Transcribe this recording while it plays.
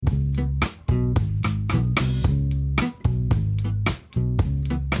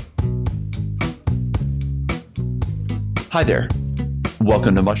Hi there.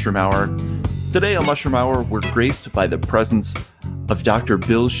 Welcome to Mushroom Hour. Today on Mushroom Hour, we're graced by the presence of Dr.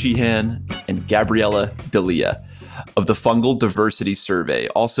 Bill Sheehan and Gabriela D'Elia of the Fungal Diversity Survey,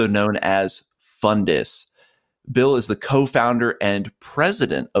 also known as Fundus. Bill is the co-founder and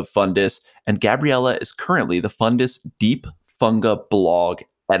president of Fundus, and Gabriela is currently the Fundus Deep Funga blog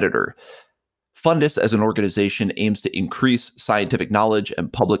editor. Fundus, as an organization, aims to increase scientific knowledge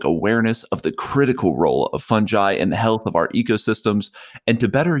and public awareness of the critical role of fungi in the health of our ecosystems and to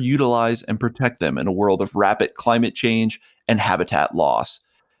better utilize and protect them in a world of rapid climate change and habitat loss.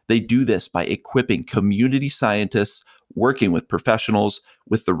 They do this by equipping community scientists working with professionals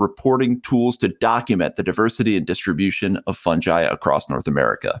with the reporting tools to document the diversity and distribution of fungi across North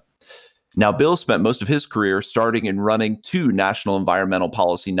America. Now, Bill spent most of his career starting and running two national environmental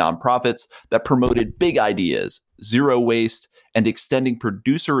policy nonprofits that promoted big ideas, zero waste, and extending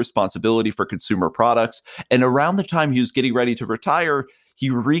producer responsibility for consumer products. And around the time he was getting ready to retire, he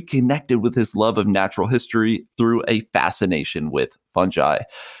reconnected with his love of natural history through a fascination with fungi.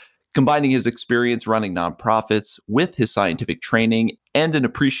 Combining his experience running nonprofits with his scientific training and an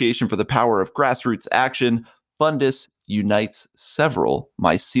appreciation for the power of grassroots action, Fundus unites several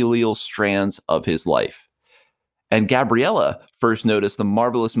mycelial strands of his life. And Gabriela first noticed the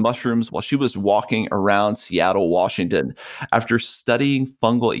marvelous mushrooms while she was walking around Seattle, Washington. After studying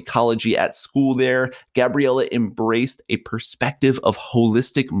fungal ecology at school there, Gabriela embraced a perspective of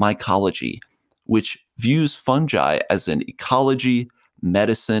holistic mycology, which views fungi as an ecology,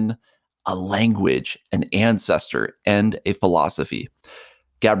 medicine, a language, an ancestor, and a philosophy.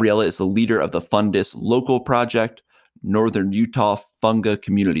 Gabriela is the leader of the Fundus Local Project, Northern Utah Funga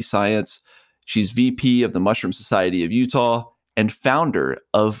Community Science. She's VP of the Mushroom Society of Utah and founder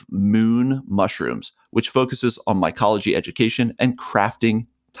of Moon Mushrooms, which focuses on mycology education and crafting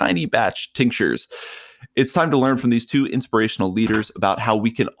tiny batch tinctures. It's time to learn from these two inspirational leaders about how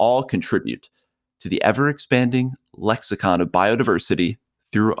we can all contribute to the ever-expanding lexicon of biodiversity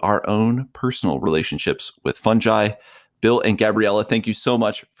through our own personal relationships with fungi. Bill and Gabriela, thank you so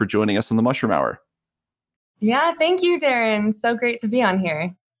much for joining us on the Mushroom Hour. Yeah, thank you, Darren. So great to be on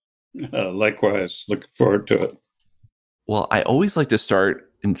here. Likewise, looking forward to it. Well, I always like to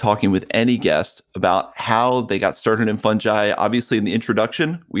start in talking with any guest about how they got started in fungi. Obviously, in the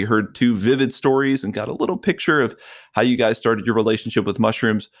introduction, we heard two vivid stories and got a little picture of how you guys started your relationship with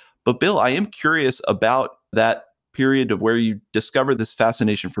mushrooms. But Bill, I am curious about that period of where you discovered this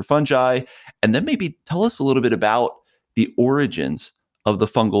fascination for fungi, and then maybe tell us a little bit about the origins of the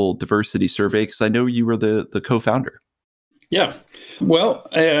Fungal Diversity Survey, because I know you were the co-founder. Yeah. Well,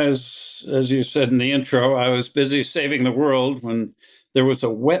 as you said in the intro, I was busy saving the world when there was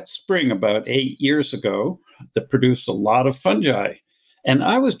a wet spring about 8 years ago that produced a lot of fungi. And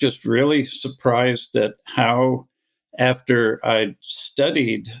I was just really surprised at how, after I'd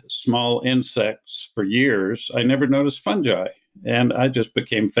studied small insects for years, I never noticed fungi. And I just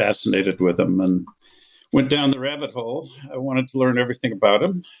became fascinated with them and went down the rabbit hole. I wanted to learn everything about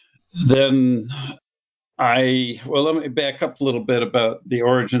them. Then let me back up a little bit about the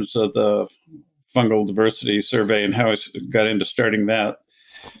origins of the Fungal Diversity Survey and how I got into starting that.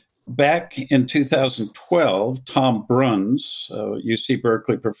 Back in 2012, Tom Bruns, a UC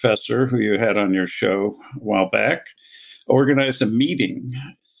Berkeley professor who you had on your show a while back, organized a meeting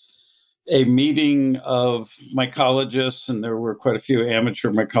of mycologists, and there were quite a few amateur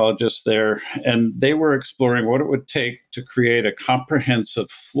mycologists there, and they were exploring what it would take to create a comprehensive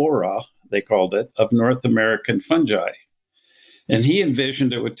flora, they called it, of North American fungi. And he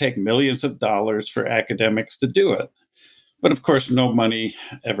envisioned it would take millions of dollars for academics to do it. But of course, no money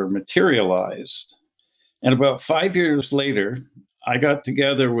ever materialized. And about 5 years later, I got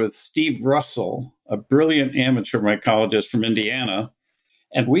together with Steve Russell, a brilliant amateur mycologist from Indiana,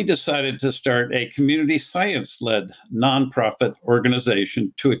 and we decided to start a community science-led nonprofit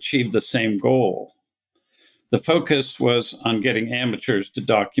organization to achieve the same goal. The focus was on getting amateurs to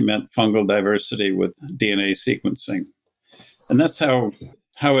document fungal diversity with DNA sequencing. And that's how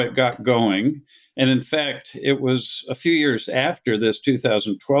it got going. And in fact, it was a few years after this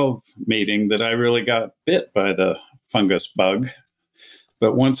 2012 meeting that I really got bit by the fungus bug.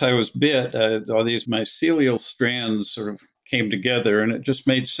 But once I was bit, all these mycelial strands sort of came together, and it just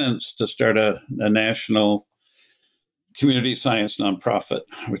made sense to start a national community science nonprofit,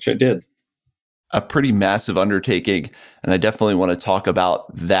 which I did. A pretty massive undertaking, and I definitely want to talk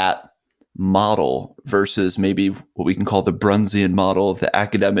about that model versus maybe what we can call the Brunsian model of the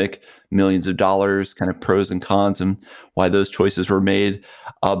academic millions of dollars, kind of pros and cons, and why those choices were made.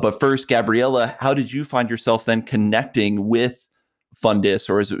 But first, Gabriela, how did you find yourself then connecting with Fundus,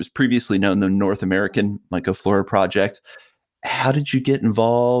 or as it was previously known, the North American Mycoflora Project. How did you get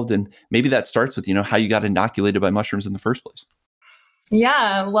involved? And maybe that starts with, how you got inoculated by mushrooms in the first place.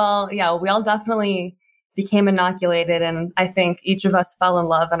 Yeah, well, yeah, we all definitely became inoculated. And I think each of us fell in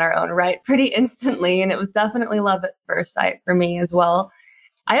love in our own right pretty instantly. And it was definitely love at first sight for me as well.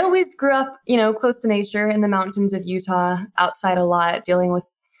 I always grew up, close to nature in the mountains of Utah, outside a lot, dealing with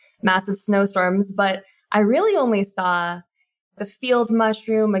massive snowstorms. But I really only saw the field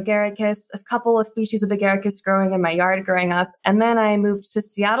mushroom, agaricus, a couple of species of agaricus growing in my yard growing up. And then I moved to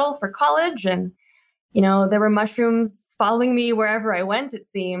Seattle for college, and, there were mushrooms following me wherever I went, it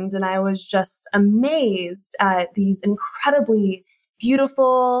seemed. And I was just amazed at these incredibly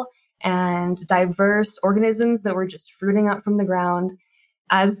beautiful and diverse organisms that were just fruiting up from the ground,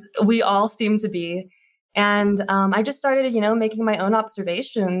 as we all seem to be. And I just started, making my own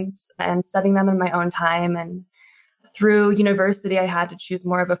observations and studying them in my own time. And through university, I had to choose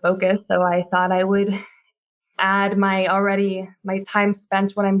more of a focus. So I thought I would add my time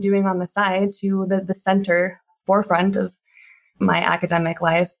spent, what I'm doing on the side, to the center forefront of my academic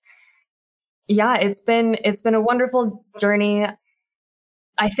life. Yeah, it's been a wonderful journey.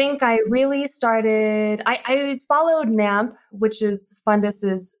 I think I really started, I followed NAMP, which is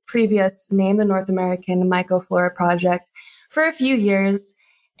Fundus's previous name, the North American Mycoflora Project, for a few years.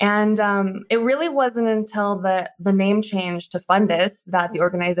 And it really wasn't until the name change to Fundus that the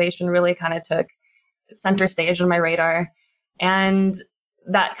organization really kind of took center stage on my radar. And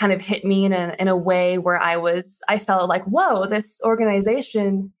that kind of hit me in a way where I felt like, whoa, this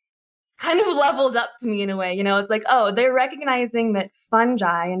organization kind of leveled up to me in a way. It's like, oh, they're recognizing that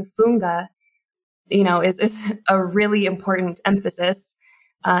fungi and funga, is a really important emphasis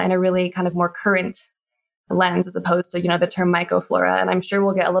and a really kind of more current lens, as opposed to, the term mycoflora. And I'm sure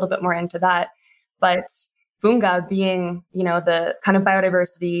we'll get a little bit more into that. But funga being, the kind of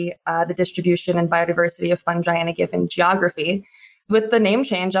biodiversity, the distribution and biodiversity of fungi in a given geography. With the name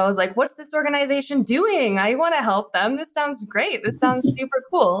change, I was like, what's this organization doing? I want to help them. This sounds great. This sounds super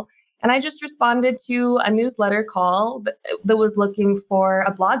cool. And I just responded to a newsletter call that was looking for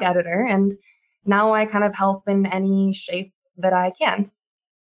a blog editor. And now I kind of help in any shape that I can.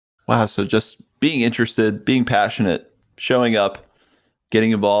 Wow. So just being interested, being passionate, showing up,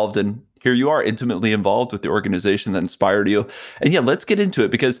 getting involved, and here you are intimately involved with the organization that inspired you. And yeah, let's get into it,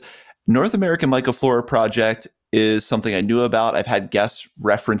 because North American Mycoflora Project is something I knew about. I've had guests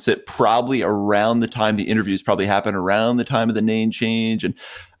reference it probably around the time the interviews probably happened, around the time of the name change. And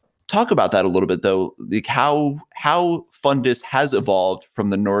talk about that a little bit, though, like how Fundus has evolved from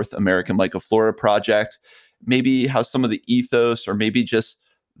the North American Mycoflora Project, maybe how some of the ethos or maybe just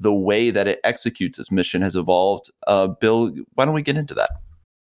the way that it executes its mission has evolved. Bill, why don't we get into that?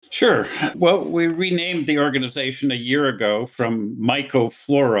 Sure. Well, we renamed the organization a year ago from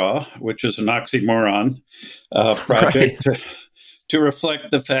Mycoflora, which is an oxymoron, project, right, to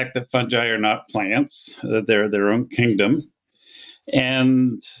reflect the fact that fungi are not plants. They're their own kingdom.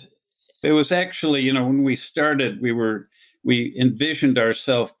 And it was actually, when we started, we envisioned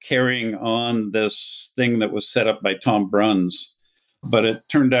ourselves carrying on this thing that was set up by Tom Bruns, but it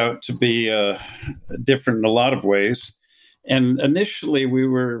turned out to be different in a lot of ways. And initially, we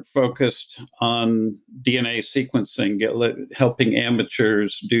were focused on DNA sequencing, helping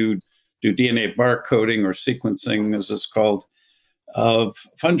amateurs do DNA barcoding or sequencing, as it's called, of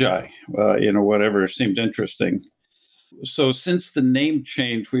fungi, whatever seemed interesting. So since the name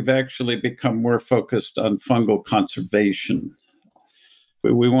change, we've actually become more focused on fungal conservation.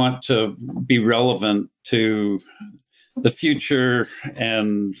 We want to be relevant to the future,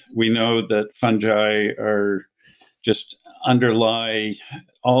 and we know that fungi are just underlie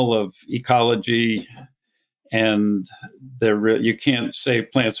all of ecology, and you can't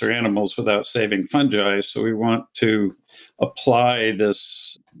save plants or animals without saving fungi. So we want to apply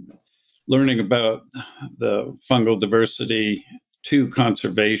this learning about the fungal diversity to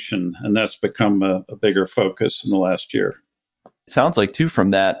conservation, and that's become a bigger focus in the last year. It sounds like, too, from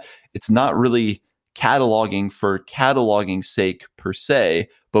that, it's not really cataloging for cataloging's sake per se,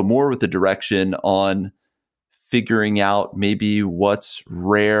 but more with the direction on figuring out maybe what's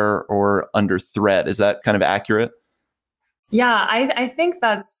rare or under threat. Is that kind of accurate? Yeah, I think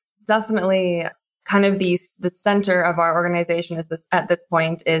that's definitely kind of the center of our organization at this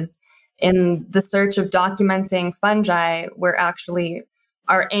point is in the search of documenting fungi, where actually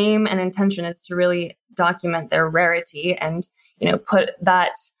our aim and intention is to really document their rarity and, put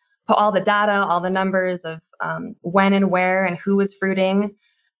all the data, all the numbers of when and where and who is fruiting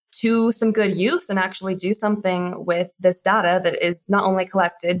to some good use, and actually do something with this data that is not only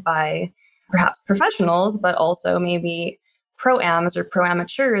collected by perhaps professionals, but also maybe pro-ams or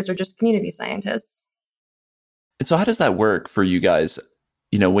pro-amateurs or just community scientists. And so how does that work for you guys?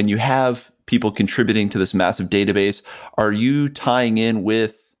 When you have people contributing to this massive database, are you tying in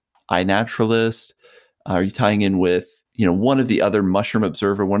with iNaturalist? Are you tying in with, one of the other Mushroom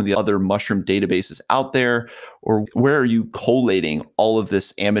Observer, one of the other mushroom databases out there? Or where are you collating all of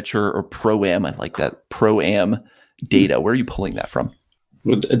this amateur or pro-am, I like that, pro-am data? Where are you pulling that from?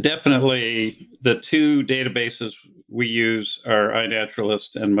 Well, definitely the two databases we use are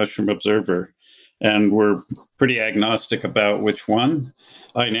iNaturalist and Mushroom Observer. And we're pretty agnostic about which one.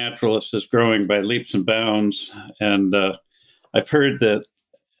 iNaturalist is growing by leaps and bounds. And I've heard that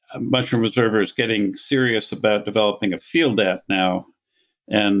Mushroom Observer is getting serious about developing a field app now.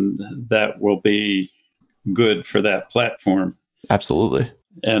 And that will be good for that platform. Absolutely.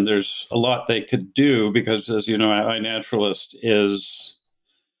 And there's a lot they could do because, as you know, iNaturalist is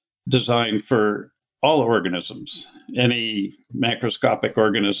designed for all organisms. Any macroscopic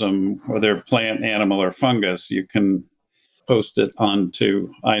organism, whether plant, animal, or fungus, you can post it onto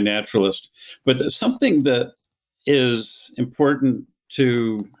iNaturalist. But something that is important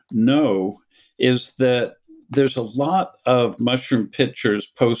to know is that there's a lot of mushroom pictures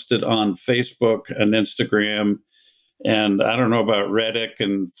posted on Facebook and Instagram. And I don't know about Reddit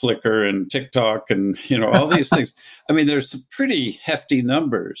and Flickr and TikTok and, all these things. I mean, there's some pretty hefty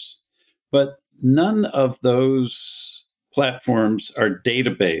numbers, but none of those platforms are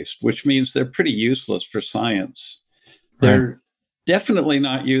data-based, which means they're pretty useless for science. They're definitely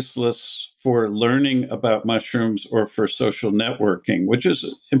not useless for learning about mushrooms or for social networking, which is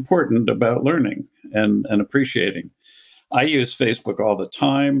important about learning and appreciating. I use Facebook all the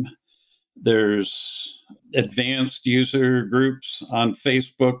time. There's advanced user groups on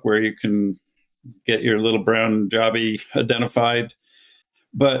Facebook where you can get your little brown jobby identified.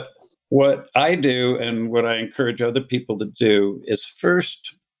 But what I do and what I encourage other people to do is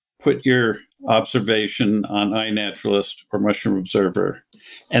first put your observation on iNaturalist or Mushroom Observer,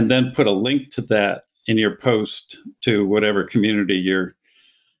 and then put a link to that in your post to whatever community you're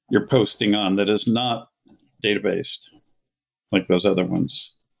posting on that is not data-based like those other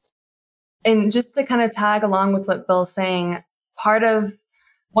ones. And just to kind of tag along with what Bill's saying,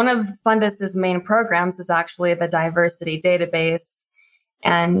 one of Fundus's main programs is actually the diversity database.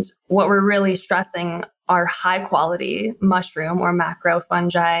 And what we're really stressing are high quality mushroom or macro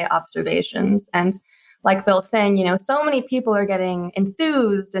fungi observations. And like Bill's saying, so many people are getting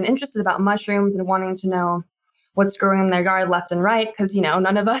enthused and interested about mushrooms and wanting to know what's growing in their yard left and right, because,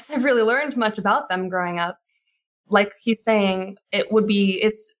 none of us have really learned much about them growing up. Like he's saying,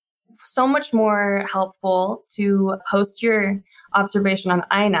 it's so much more helpful to post your observation on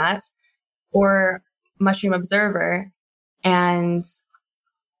iNat or Mushroom Observer. And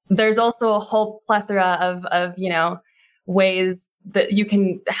there's also a whole plethora of ways that you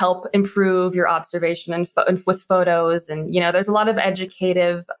can help improve your observation and with photos. And, there's a lot of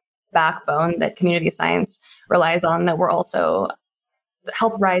educative backbone that community science relies on that we're also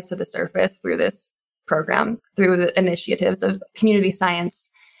help rise to the surface through this program, through the initiatives of community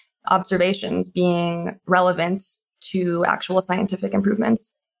science observations being relevant to actual scientific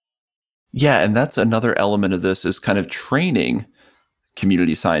improvements. Yeah, and that's another element of this is kind of training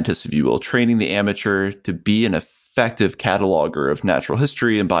community scientists, if you will, training the amateur to be an effective cataloger of natural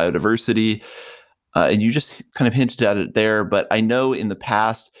history and biodiversity. And you just kind of hinted at it there, but I know in the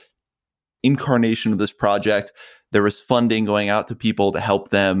past incarnation of this project, there was funding going out to people to help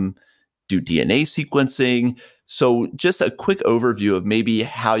them do DNA sequencing. So just a quick overview of maybe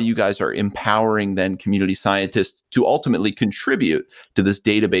how you guys are empowering then community scientists to ultimately contribute to this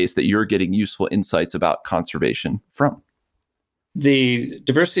database that you're getting useful insights about conservation from. The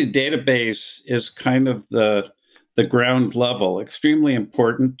diversity database is kind of the ground level, extremely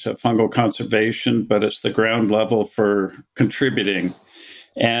important to fungal conservation, but it's the ground level for contributing.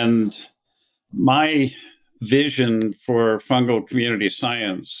 And my vision for fungal community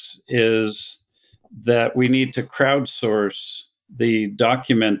science is that we need to crowdsource the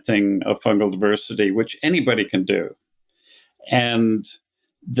documenting of fungal diversity, which anybody can do. And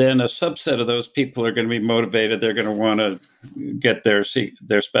then a subset of those people are going to be motivated. They're going to want to get their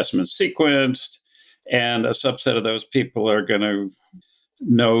specimens sequenced. And a subset of those people are going to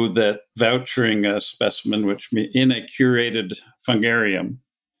know that vouchering a specimen, which in a curated fungarium,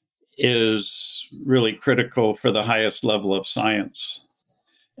 is really critical for the highest level of science.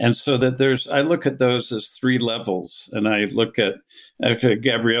 And so that I look at those as three levels. And I look at,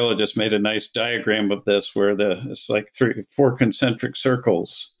 Gabriela just made a nice diagram of this where it's like 4 concentric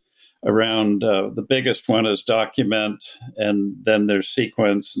circles around. The biggest one is document, and then there's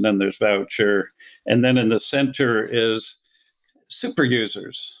sequence, and then there's voucher. And then in the center is super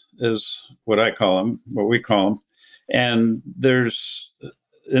users is what I call them, what we call them. And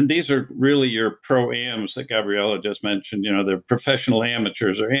these are really your pro-ams that Gabriela just mentioned. They're professional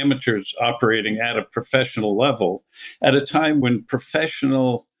amateurs or amateurs operating at a professional level at a time when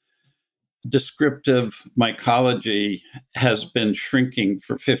professional descriptive mycology has been shrinking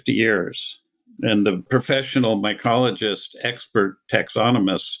for 50 years. And the professional mycologist, expert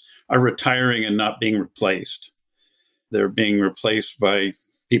taxonomists are retiring and not being replaced. They're being replaced by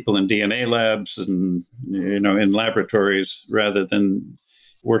people in DNA labs and, in laboratories rather than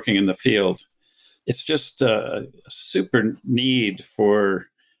working in the field. It's just a super need for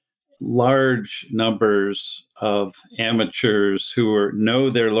large numbers of amateurs who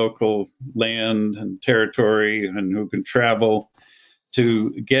know their local land and territory and who can travel to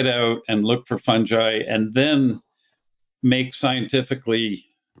get out and look for fungi and then make scientifically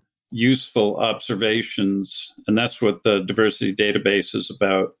useful observations. And that's what the diversity database is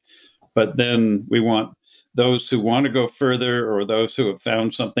about. But then we want those who want to go further or those who have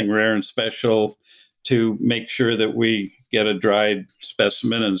found something rare and special to make sure that we get a dried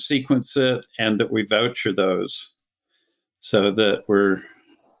specimen and sequence it, and that we voucher those so that we're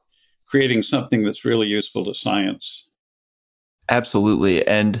creating something that's really useful to science. Absolutely.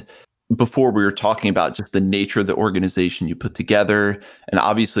 And before we were talking about just the nature of the organization you put together. And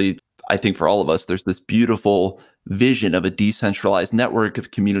obviously, I think for all of us, there's this beautiful vision of a decentralized network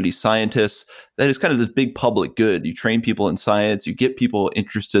of community scientists that is kind of this big public good. You train people in science, you get people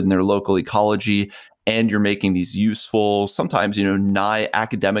interested in their local ecology, and you're making these useful, sometimes, nigh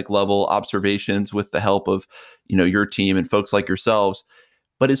academic level observations with the help of, your team and folks like yourselves.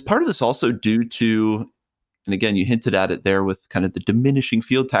 But is part of this also due to, and again, you hinted at it there with kind of the diminishing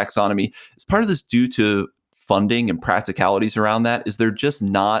field taxonomy, is part of this due to funding and practicalities around that? Is there just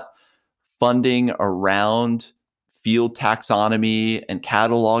not funding around field taxonomy and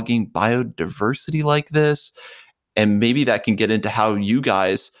cataloging biodiversity like this? And maybe that can get into how you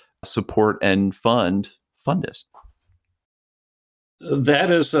guys support and fund Fundus. That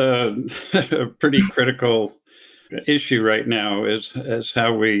is a pretty critical issue right now, is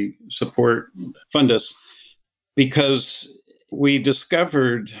how we support Fundus, because we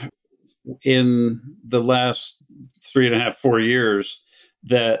discovered in the last 3.5, 4 years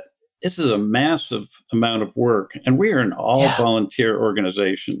that this is a massive amount of work, and we are an all-volunteer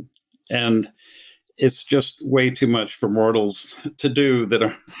organization. And it's just way too much for mortals to do that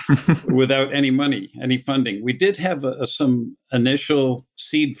are without any money, any funding. We did have some initial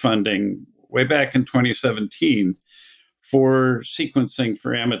seed funding way back in 2017 for sequencing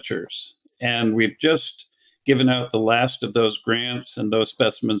for amateurs. And we've just given out the last of those grants, and those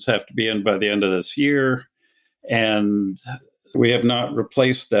specimens have to be in by the end of this year. And we have not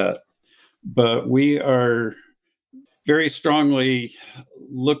replaced that. But we are very strongly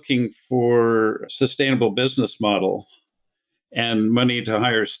looking for a sustainable business model and money to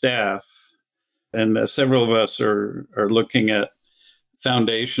hire staff. And several of us are looking at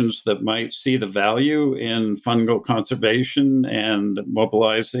foundations that might see the value in fungal conservation and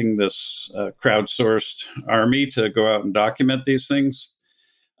mobilizing this crowdsourced army to go out and document these things.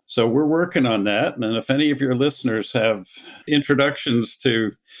 So we're working on that. And if any of your listeners have introductions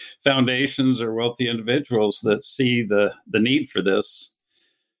to foundations or wealthy individuals that see the need for this,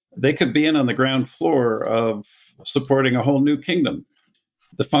 they could be in on the ground floor of supporting a whole new kingdom.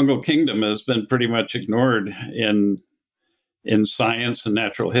 The fungal kingdom has been pretty much ignored in science and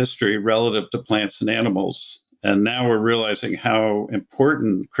natural history relative to plants and animals. And now we're realizing how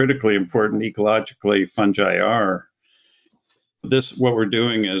important, critically important ecologically fungi are. What we're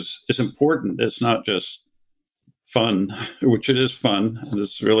doing is important. It's not just fun, which it is fun. And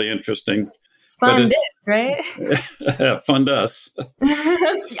it's really interesting. Fund it, right? Fund us.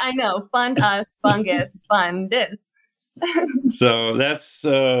 I know. Fund us, fungus, fund this. So that's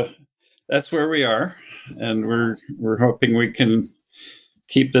where we are. And we're hoping we can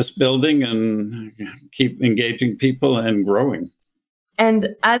keep this building and keep engaging people and growing. And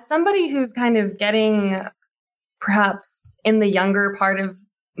as somebody who's kind of getting perhaps in the younger part of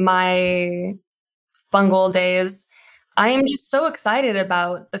my fungal days, I am just so excited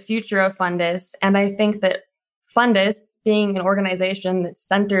about the future of Fundus. And I think that Fundus, being an organization that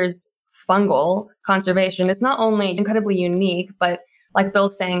centers fungal conservation, is not only incredibly unique, but like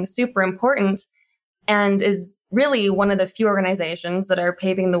Bill's saying, super important, and is really one of the few organizations that are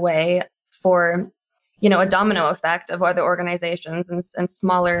paving the way for, a domino effect of other organizations and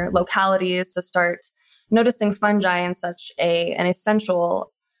smaller localities to start noticing fungi in such an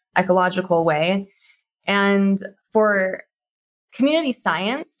essential ecological way. And for community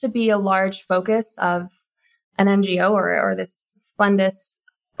science to be a large focus of an NGO or this fundus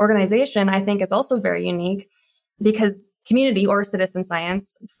organization, I think, is also very unique because community or citizen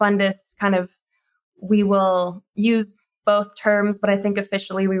science, fundus we will use both terms, but I think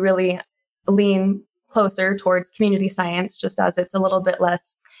officially we really lean closer towards community science, just as it's a little bit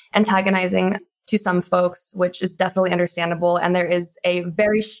less antagonizing to some folks, which is definitely understandable. And there is a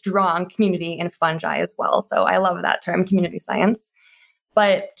very strong community in fungi as well. So I love that term, community science.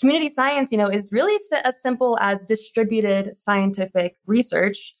 But community science, is really as simple as distributed scientific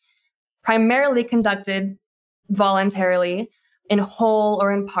research, primarily conducted voluntarily, in whole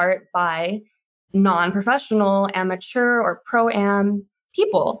or in part by non-professional, amateur, or pro-am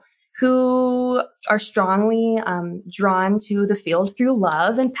people who are strongly drawn to the field through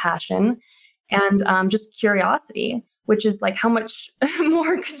love and passion and just curiosity, which is like, how much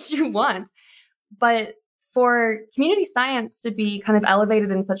more could you want? But for community science to be kind of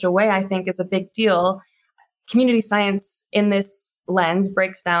elevated in such a way, I think is a big deal. Community science in this lens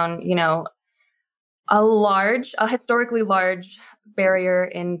breaks down, a historically large barrier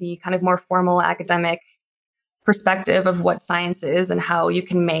in the kind of more formal academic perspective of what science is and how you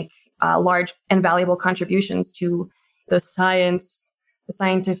can make large and valuable contributions to the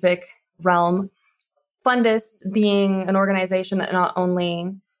scientific realm. Fundus being an organization that not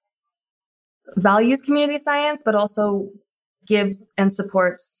only values community science, but also gives and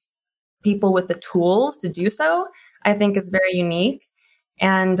supports people with the tools to do so, I think is very unique.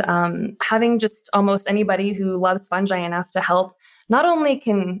 And having just almost anybody who loves fungi enough to help not only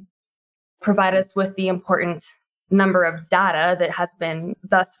can provide us with the important number of data that has been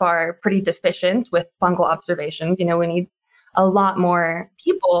thus far pretty deficient with fungal observations. We need a lot more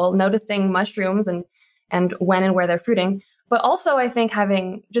people noticing mushrooms and when and where they're fruiting. But also, I think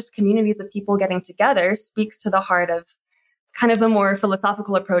having just communities of people getting together speaks to the heart of kind of a more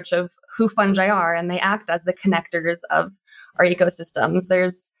philosophical approach of who fungi are, and they act as the connectors of our ecosystems.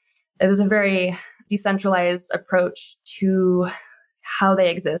 There's a very decentralized approach to how they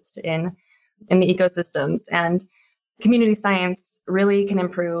exist in the ecosystems. And community science really can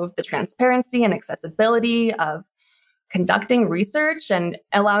improve the transparency and accessibility of conducting research and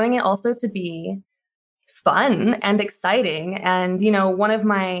allowing it also to be fun and exciting. And, one of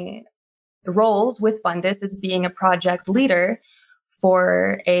my roles with Fundus is being a project leader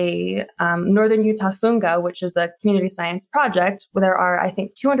for a Northern Utah Funga, which is a community science project where there are, I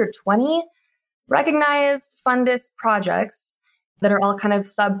think, 220 recognized Fundus projects that are all kind of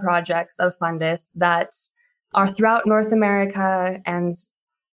sub-projects of Fundus that are throughout North America and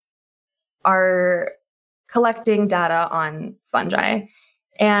are collecting data on fungi.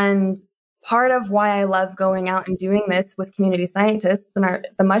 And part of why I love going out and doing this with community scientists in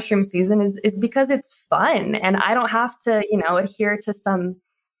the mushroom season is because it's fun. And I don't have to, adhere to some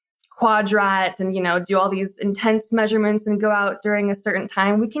quadrat and, do all these intense measurements and go out during a certain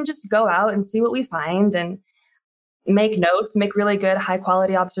time. We can just go out and see what we find and make notes, make really good high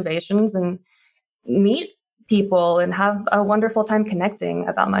quality observations and meet people and have a wonderful time connecting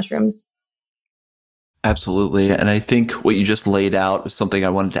about mushrooms. Absolutely. And I think what you just laid out was something I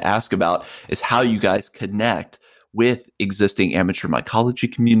wanted to ask about is how you guys connect with existing amateur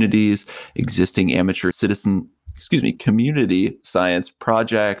mycology communities, existing amateur community science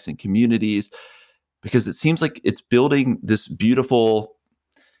projects and communities, because it seems like it's building this beautiful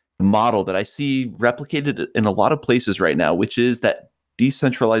model that I see replicated in a lot of places right now, which is that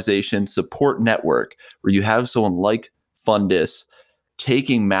decentralization support network where you have someone like Fundus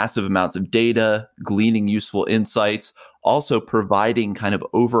taking massive amounts of data, gleaning useful insights, also providing kind of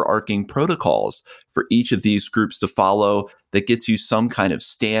overarching protocols for each of these groups to follow that gets you some kind of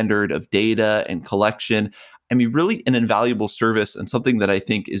standard of data and collection. I mean, really an invaluable service and something that I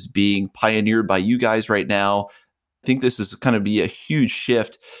think is being pioneered by you guys right now. I think this is going to be a huge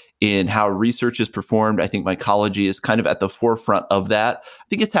shift in how research is performed. I think mycology is kind of at the forefront of that. I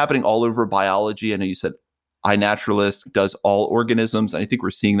think it's happening all over biology. I know you said iNaturalist does all organisms. And I think we're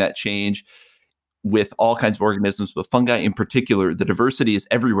seeing that change with all kinds of organisms, but fungi in particular. The diversity is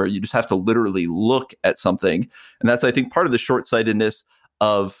everywhere. You just have to literally look at something. And that's, I think, part of the short-sightedness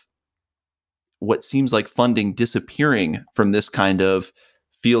of what seems like funding disappearing from this kind of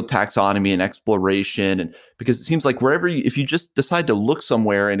field taxonomy and exploration. And because it seems like if you just decide to look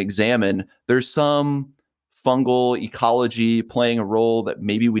somewhere and examine, there's some fungal ecology playing a role that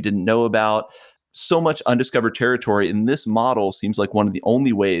maybe we didn't know about. So much undiscovered territory. And this model seems like one of the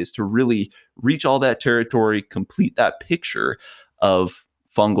only ways to really reach all that territory, complete that picture of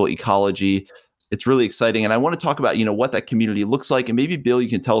fungal ecology. It's really exciting. And I want to talk about, what that community looks like. And maybe, Bill, you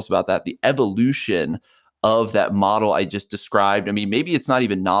can tell us about that, the evolution of that model I just described. I mean, maybe it's not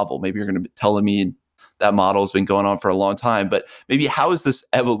even novel. Maybe you're going to tell me that model has been going on for a long time. But maybe how has this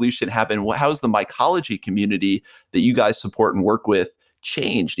evolution happened? How has the mycology community that you guys support and work with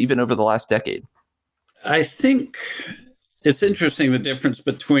changed even over the last decade? I think it's interesting the difference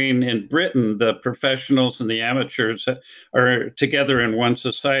between, in Britain, the professionals and the amateurs are together in one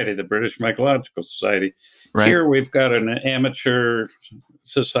society, the British Mycological Society. Right. Here we've got an amateur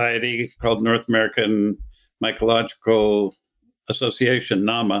society called North American Mycological Association,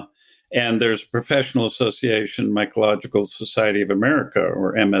 NAMA, and there's Professional Association, Mycological Society of America,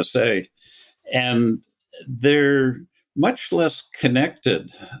 or MSA. And they're much less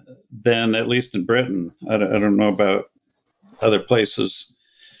connected than, at least in Britain. I don't know about other places.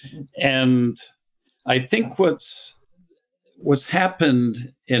 And I think what's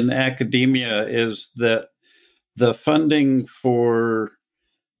happened in academia is that the funding for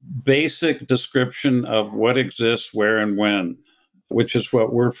basic description of what exists, where, and when, which is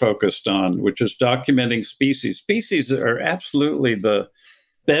what we're focused on, which is documenting species. Species are absolutely the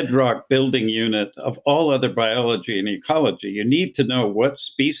bedrock building unit of all other biology and ecology. You need to know what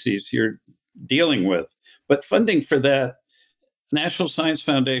species you're dealing with. But funding for that, National Science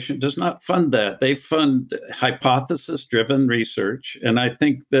Foundation does not fund that. They fund hypothesis-driven research. And I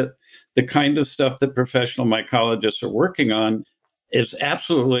think that the kind of stuff that professional mycologists are working on is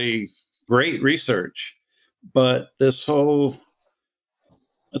absolutely great research. But this whole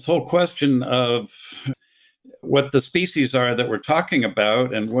question of what the species are that we're talking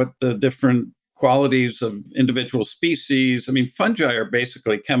about and what the different qualities of individual species. I mean, fungi are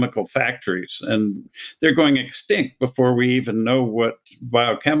basically chemical factories, and they're going extinct before we even know what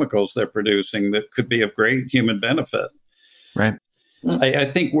biochemicals they're producing that could be of great human benefit. Right. I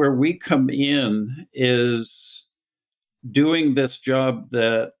think where we come in is doing this job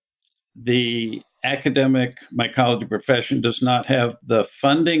that the academic mycology profession does not have the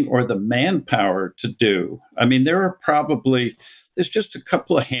funding or the manpower to do. I mean, there's just a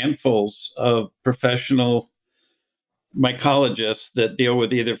couple of handfuls of professional mycologists that deal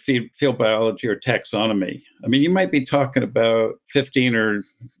with either field biology or taxonomy. I mean, you might be talking about 15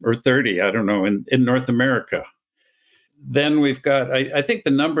 or 30, I don't know, in North America. Then we've got, I think the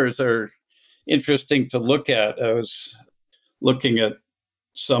numbers are interesting to look at. I was looking at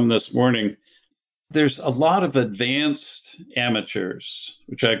some this morning. There's a lot of advanced amateurs,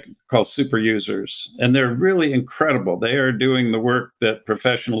 which I call super users, and they're really incredible. They are doing the work that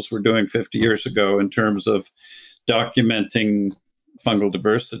professionals were doing 50 years ago in terms of documenting fungal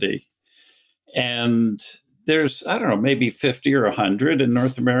diversity. And there's, I don't know, maybe 50 or 100 in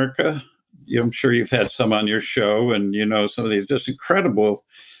North America. I'm sure you've had some on your show, and you know some of these just incredible.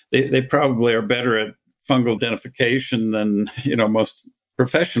 They probably are better at fungal identification than, you know, most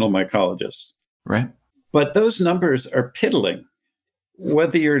professional mycologists. Right. But those numbers are piddling.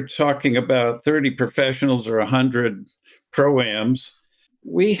 Whether you're talking about 30 professionals or 100 pro-ams,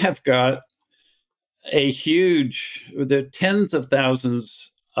 we have got there are tens of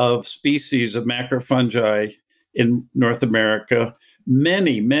thousands of species of macrofungi in North America.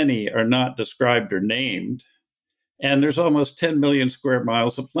 Many are not described or named. And there's almost 10 million square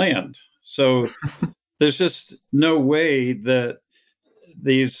miles of land. So there's just no way that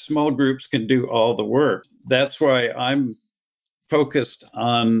these small groups can do all the work. That's why I'm focused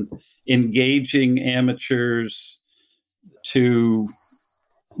on engaging amateurs to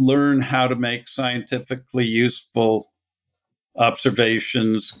learn how to make scientifically useful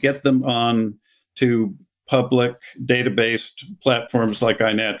observations, get them on to public database platforms like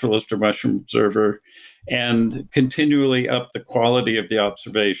iNaturalist or Mushroom Observer, and continually up the quality of the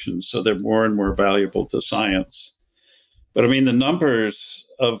observations so they're more and more valuable to science. But I mean, the numbers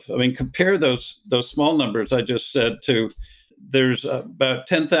compare those small numbers I just said to, there's about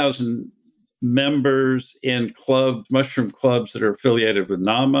 10,000 members in mushroom clubs that are affiliated with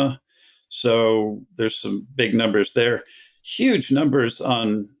NAMA. So there's some big numbers there. Huge numbers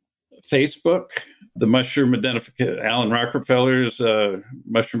on Facebook, the Mushroom Identification, Alan Rockefeller's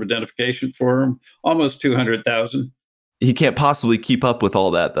Mushroom Identification Forum, almost 200,000. He can't possibly keep up with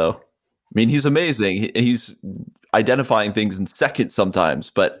all that, though. I mean, he's amazing. He's identifying things in seconds sometimes,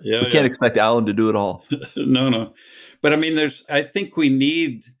 but we can't expect Alan to do it all. No. But I mean, I think we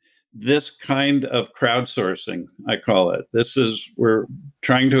need this kind of crowdsourcing, I call it. We're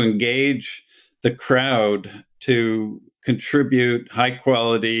trying to engage the crowd to contribute high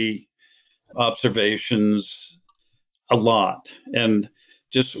quality observations a lot. And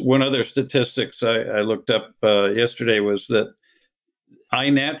just one other statistics I looked up yesterday was that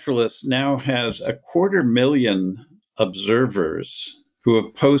iNaturalist now has 250,000 observers who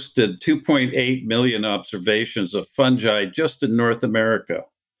have posted 2.8 million observations of fungi just in North America.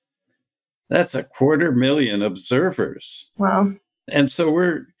 That's 250,000 observers. Wow. And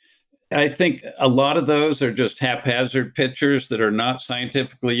so I think a lot of those are just haphazard pictures that are not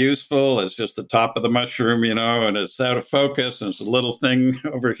scientifically useful. It's just the top of the mushroom, and it's out of focus and it's a little thing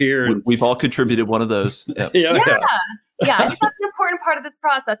over here. We've all contributed one of those. Yeah. I think that's an important part of this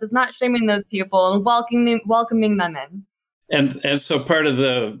process, is not shaming those people and welcoming them in. And so part of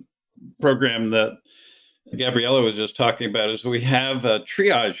the program that Gabriela was just talking about is we have a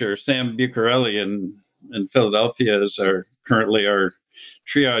triager, Sam Bucarelli in Philadelphia is currently our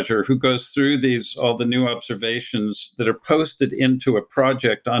triager, who goes through all the new observations that are posted into a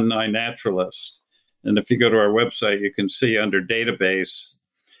project on iNaturalist. And if you go to our website, you can see under database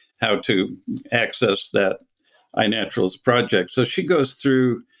how to access that iNaturalist project. So she goes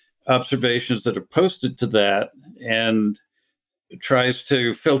through observations that are posted to that and tries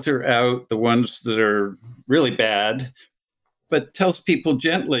to filter out the ones that are really bad, but tells people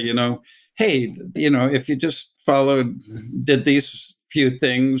gently, hey, if you just did these few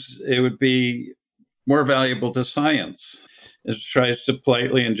things, it would be more valuable to science. It tries to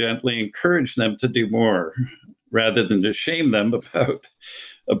politely and gently encourage them to do more rather than to shame them about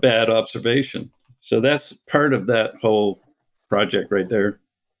a bad observation. So that's part of that whole project right there.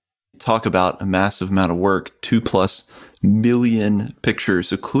 Talk about a massive amount of work, 2+ million pictures.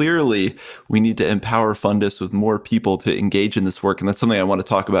 So clearly we need to empower fundists with more people to engage in this work. And that's something I want to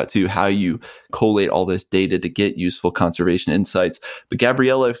talk about too, how you collate all this data to get useful conservation insights. But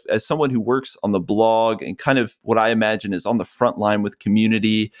Gabriela, as someone who works on the blog and kind of what I imagine is on the front line with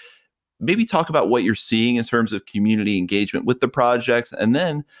community, maybe talk about what you're seeing in terms of community engagement with the projects. And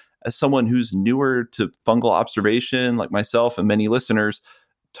then as someone who's newer to fungal observation, like myself and many listeners,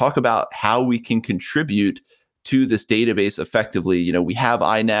 talk about how we can contribute to this database effectively. We have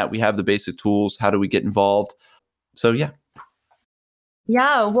iNat, we have the basic tools. How do we get involved? So, yeah.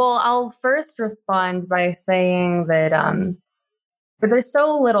 Yeah, well, I'll first respond by saying that there's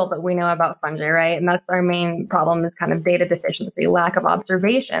so little that we know about fungi, right? And that's our main problem, is kind of data deficiency, lack of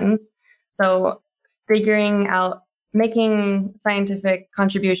observations. So figuring out, making scientific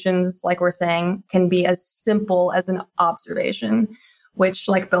contributions, like we're saying, can be as simple as an observation, which,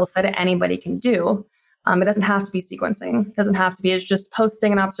 like Bill said, anybody can do. It doesn't have to be sequencing. It doesn't have to be. It's just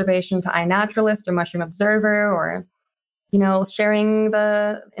posting an observation to iNaturalist or Mushroom Observer, or, sharing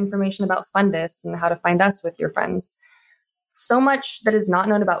the information about fungus and how to find us with your friends. So much that is not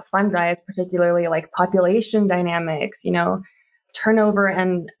known about fungi, particularly like population dynamics, turnover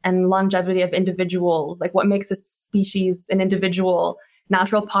and longevity of individuals, like what makes a species an individual,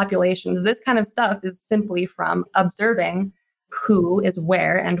 natural populations. This kind of stuff is simply from observing who is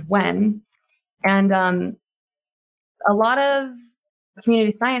where and when. And a lot of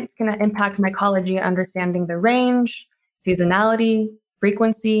community science can impact mycology, understanding the range, seasonality,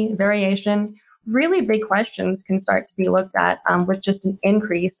 frequency, variation. Really big questions can start to be looked at with just an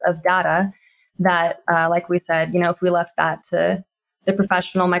increase of data that, like we said, if we left that to the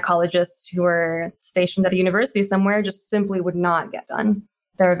professional mycologists who are stationed at a university somewhere, just simply would not get done.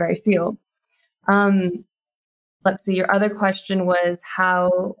 There are very few. Let's see, your other question was,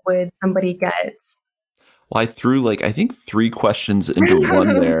 how would somebody get... Well, I threw I think 3 questions into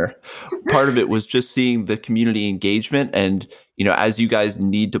one there. Part of it was just seeing the community engagement. And, as you guys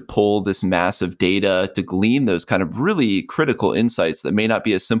need to pull this massive data to glean those kind of really critical insights that may not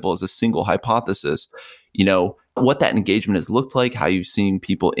be as simple as a single hypothesis, what that engagement has looked like, how you've seen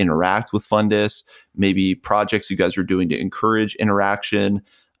people interact with fungus, maybe projects you guys are doing to encourage interaction,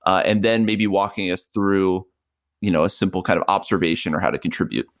 and then maybe walking us through a simple kind of observation or how to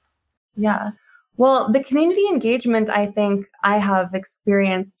contribute. Yeah. Well, the community engagement, I think I have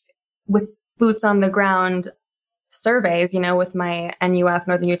experienced with boots on the ground surveys, with my NUF,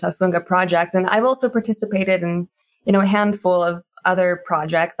 Northern Utah Funga project. And I've also participated in, a handful of other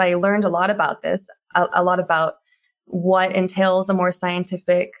projects. I learned a lot about this, a lot about what entails a more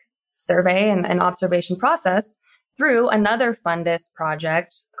scientific survey and observation process through another fundus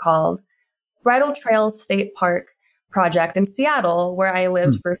project called Bridle Trails State Park project in Seattle, where I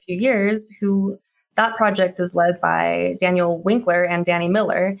lived for a few years, that project is led by Daniel Winkler and Danny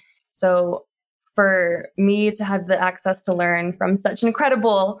Miller. So for me to have the access to learn from such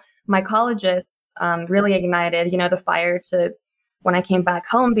incredible mycologists really ignited, the fire to, when I came back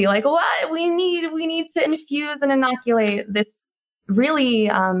home, be like, what we need to infuse and inoculate this really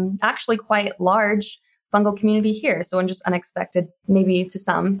actually quite large fungal community here. So just unexpected, maybe to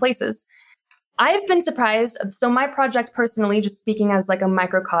some places. I've been surprised. So my project personally, just speaking as a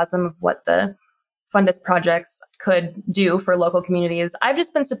microcosm of what the fundus projects could do for local communities, I've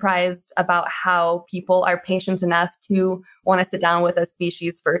just been surprised about how people are patient enough to want to sit down with a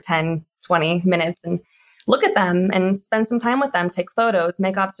species for 10, 20 minutes and look at them and spend some time with them, take photos,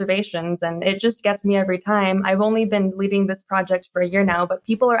 make observations. And it just gets me every time. I've only been leading this project for a year now, but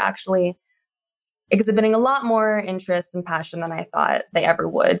people are actually exhibiting a lot more interest and passion than I thought they ever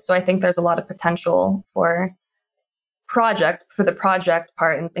would. So I think there's a lot of potential for projects, for the project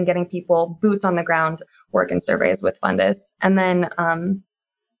part, and getting people boots on the ground work in surveys with fundus. And then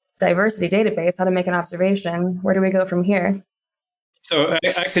diversity database, how to make an observation. Where do we go from here? So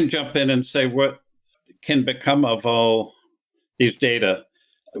I can jump in and say what can become of all these data.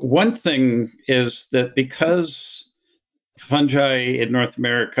 One thing is that because fungi in North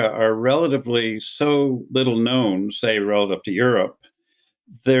America are relatively so little known, say relative to Europe,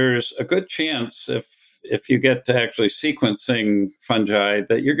 there's a good chance if you get to actually sequencing fungi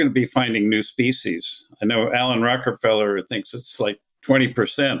that you're going to be finding new species. I know Alan Rockefeller thinks it's like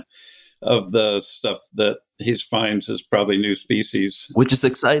 20% of the stuff that he finds is probably new species. Which is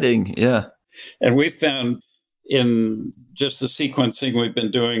exciting, yeah. And we found in just the sequencing we've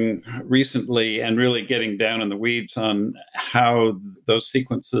been doing recently and really getting down in the weeds on how those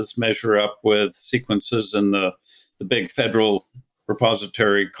sequences measure up with sequences in the big federal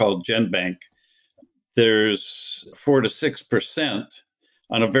repository called GenBank. There's 4 to 6%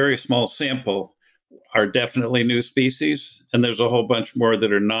 on a very small sample are definitely new species. And there's a whole bunch more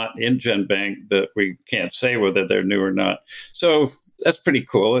that are not in GenBank that we can't say whether they're new or not. So that's pretty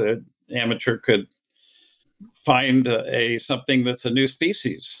cool. An amateur could find something that's a new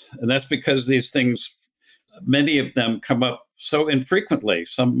species. And that's because these things, many of them come up so infrequently,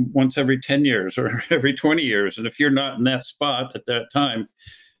 some once every 10 years or every 20 years. And if you're not in that spot at that time,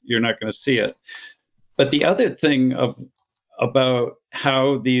 you're not going to see it. But the other thing about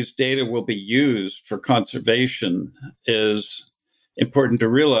how these data will be used for conservation is important to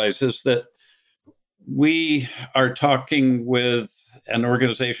realize is that we are talking with an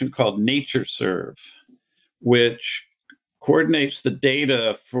organization called NatureServe, which coordinates the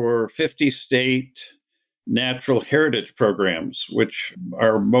data for 50 state natural heritage programs, which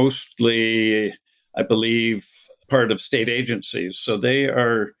are mostly, I believe, part of state agencies. So they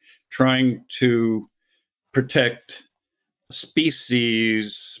are trying to protect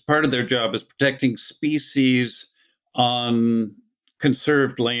species. Part of their job is protecting species on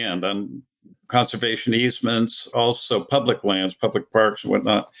conserved land, on conservation easements, also public lands, public parks and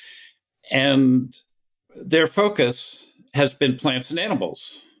whatnot. And their focus has been plants and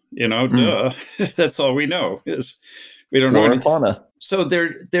animals. Duh. That's all we know is we don't know anything. Fauna. So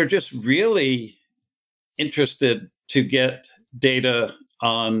they're just really interested to get data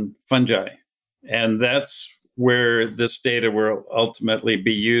on fungi. And that's where this data will ultimately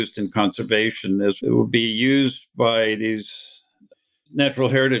be used in conservation. Is it will be used by these natural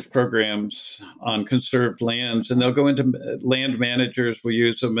heritage programs on conserved lands, and they'll go into land managers will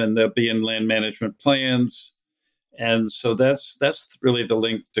use them, and they'll be in land management plans. And so that's really the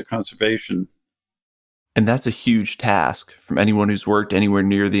link to conservation. And that's a huge task from anyone who's worked anywhere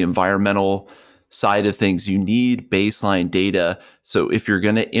near the environmental side of things. You need baseline data. So if you're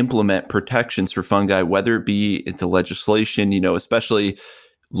going to implement protections for fungi, whether it be into legislation, especially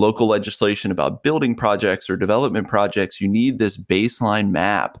local legislation about building projects or development projects, you need this baseline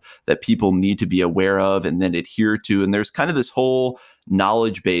map that people need to be aware of and then adhere to. And there's kind of this whole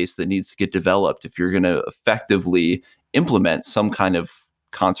knowledge base that needs to get developed if you're going to effectively implement some kind of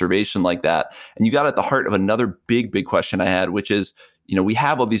conservation like that. And you got at the heart of another big question I had, which is, we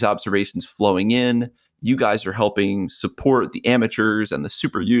have all these observations flowing in. You guys are helping support the amateurs and the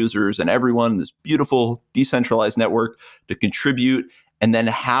super users and everyone in this beautiful decentralized network to contribute. And then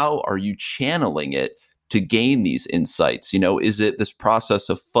how are you channeling it to gain these insights? Is it this process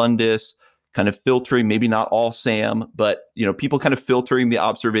of fundus kind of filtering, maybe not all SAM, but, people kind of filtering the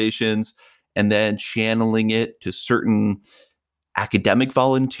observations and then channeling it to certain academic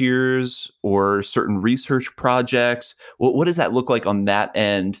volunteers or certain research projects? What does that look like on that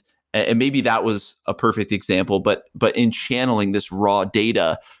end? And maybe that was a perfect example, but in channeling this raw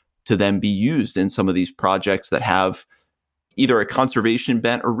data to then be used in some of these projects that have either a conservation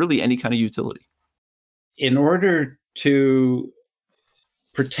bent or really any kind of utility. In order to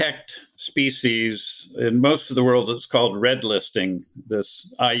protect species, in most of the world it's called red listing, this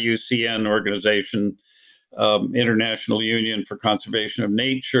IUCN organization, International Union for Conservation of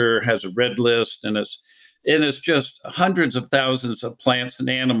Nature, has a red list, and it's just hundreds of thousands of plants and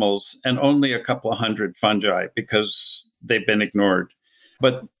animals and only a couple of hundred fungi because they've been ignored.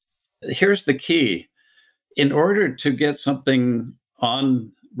 But here's the key. In order to get something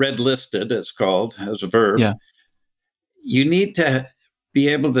on red listed, it's called as a verb, you need to be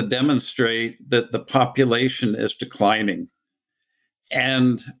able to demonstrate that the population is declining.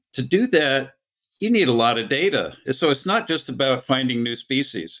 And to do that, you need a lot of data. So it's not just about finding new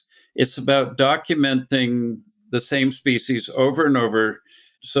species. It's about documenting the same species over and over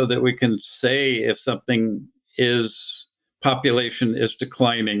so that we can say if something population is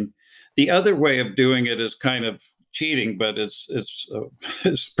declining. The other way of doing it is kind of cheating, but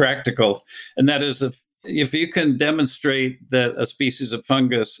it's practical. And that is if you can demonstrate that a species of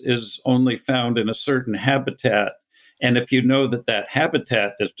fungus is only found in a certain habitat, and if you know that that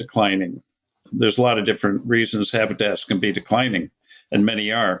habitat is declining, there's a lot of different reasons habitats can be declining, and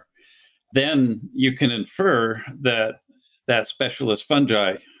many are, then you can infer that that specialist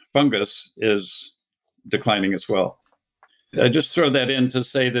fungus is declining as well. I just throw that in to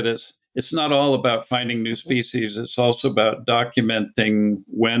say that it's not all about finding new species. It's also about documenting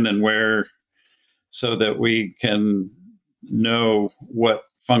when and where so that we can know what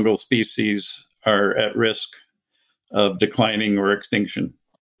fungal species are at risk of declining or extinction.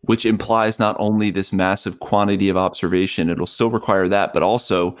 Which implies not only this massive quantity of observation, it'll still require that, but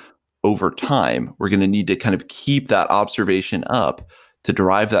also over time, we're going to need to kind of keep that observation up to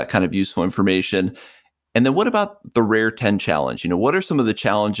derive that kind of useful information. And then what about the Rare 10 challenge? What are some of the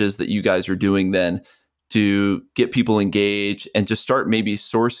challenges that you guys are doing then to get people engaged and just start maybe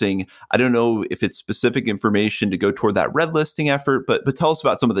sourcing? I don't know if it's specific information to go toward that red listing effort, but tell us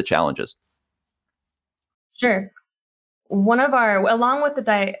about some of the challenges. Sure. Along with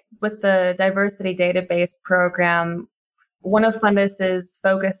the diversity database program, one of Fundus's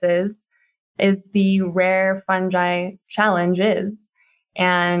focuses is the Rare Fungi Challenges.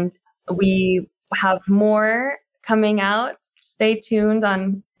 And we have more coming out. Stay tuned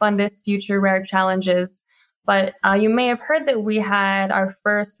on Fundus future rare challenges. But you may have heard that we had our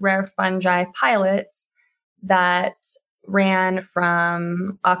first rare fungi pilot that ran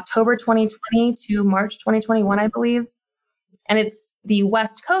from October 2020 to March 2021, I believe. And it's the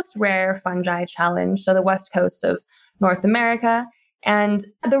West Coast Rare Fungi Challenge, so the West Coast of North America. And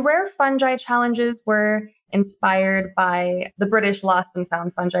the Rare Fungi Challenges were inspired by the British Lost and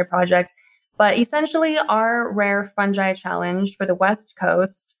Found Fungi Project. But essentially, our Rare Fungi Challenge for the West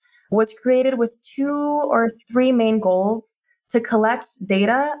Coast was created with 2 or 3 main goals: to collect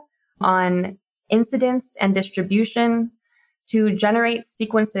data on incidence and distribution, to generate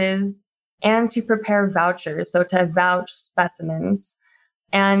sequences, and to prepare vouchers, so to vouch specimens.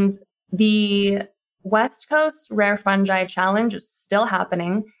 And the West Coast Rare Fungi Challenge is still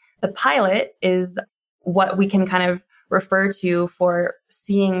happening. The pilot is what we can kind of refer to for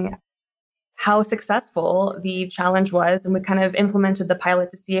seeing how successful the challenge was. And we kind of implemented the pilot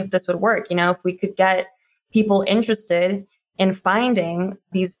to see if this would work. If we could get people interested in finding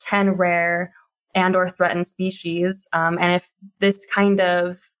these 10 rare and or threatened species, and if this kind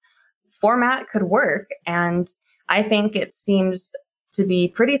of format could work. And I think it seems to be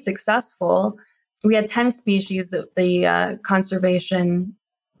pretty successful. We had 10 species that the Conservation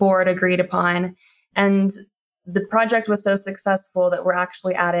Board agreed upon. And the project was so successful that we're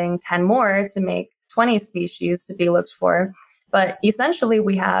actually adding 10 more to make 20 species to be looked for. But essentially,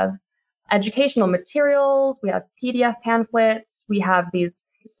 we have educational materials, we have PDF pamphlets, we have these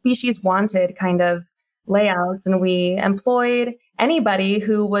species wanted kind of layouts, and we employed anybody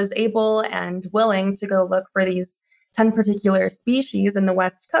who was able and willing to go look for these 10 particular species in the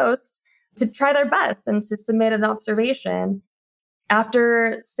West Coast to try their best and to submit an observation.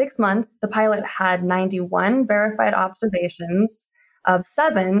 After 6 months, the pilot had 91 verified observations of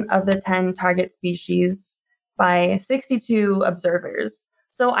 7 of the 10 target species by 62 observers.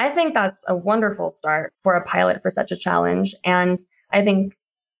 So I think that's a wonderful start for a pilot for such a challenge. And I think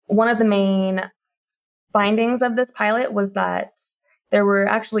one of the main findings of this pilot was that there were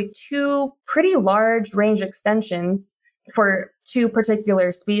actually 2 pretty large range extensions for 2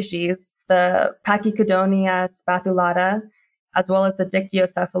 particular species, the Pachycodonia spathulata, as well as the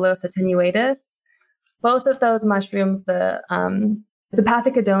Dictyocephalus attenuatus. Both of those mushrooms, the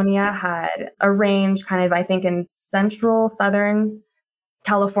Pachycodonia had a range kind of, I think, in central southern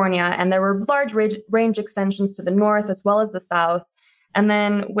California, and there were large range extensions to the north as well as the south. And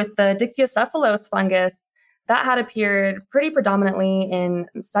then with the Dictyocephalus fungus, that had appeared pretty predominantly in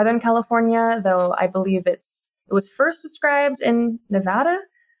Southern California, though I believe it was first described in Nevada.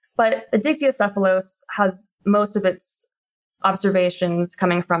 But the Dictyocephalus has most of its observations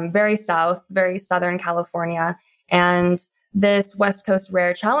coming from very southern California. And this West Coast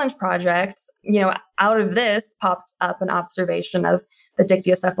Rare Challenge project, out of this popped up an observation of the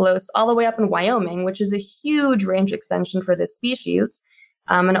Dictyocephalus all the way up in Wyoming, which is a huge range extension for this species.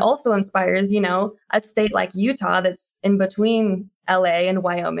 And also inspires, a state like Utah that's in between LA and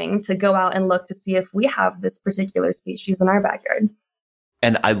Wyoming to go out and look to see if we have this particular species in our backyard.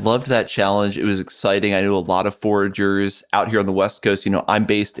 And I loved that challenge. It was exciting. I knew a lot of foragers out here on the West Coast. I'm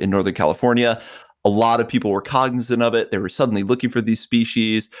based in Northern California. A lot of people were cognizant of it. They were suddenly looking for these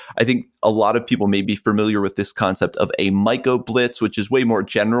species. I think a lot of people may be familiar with this concept of a myco blitz, which is way more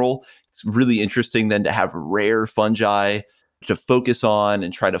general. It's really interesting then to have rare fungi to focus on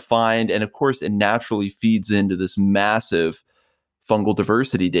and try to find. And of course, it naturally feeds into this massive fungal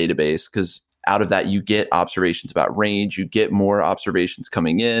diversity database because out of that, you get observations about range, you get more observations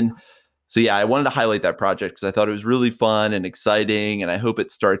coming in. So yeah, I wanted to highlight that project because I thought it was really fun and exciting, and I hope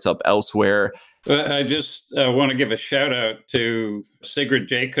it starts up elsewhere. I just want to give a shout out to Sigrid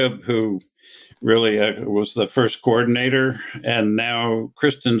Jacob, who really was the first coordinator, and now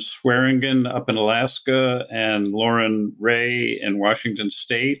Kristen Swearingen up in Alaska and Lauren Ray in Washington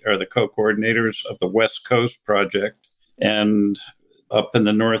State are the co-coordinators of the West Coast project. And up in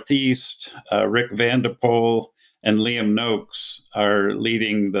the Northeast, Rick Vandepol and Liam Noakes are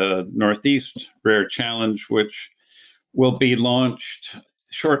leading the Northeast Rare Challenge, which will be launched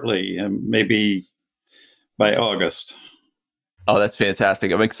shortly, maybe by August. Oh, that's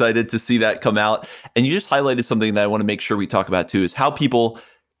fantastic. I'm excited to see that come out. And you just highlighted something that I want to make sure we talk about too, is how people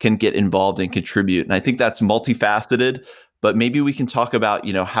can get involved and contribute. And I think that's multifaceted, but maybe we can talk about,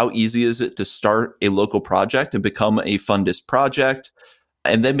 how easy is it to start a local project and become a Fundus project?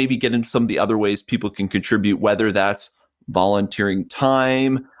 And then maybe get into some of the other ways people can contribute, whether that's volunteering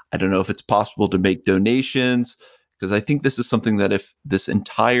time. I don't know if it's possible to make donations, because I think this is something that if this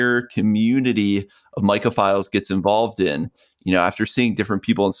entire community of mycophiles gets involved in, after seeing different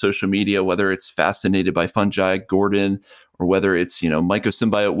people on social media, whether it's fascinated by fungi, Gordon, or whether it's,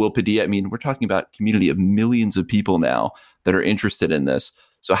 mycosymbiote Wilpedia, I mean, we're talking about a community of millions of people now that are interested in this.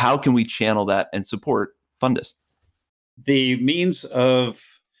 So how can we channel that and support Fundus? The means of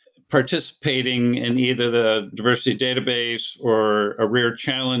participating in either the diversity database or a rare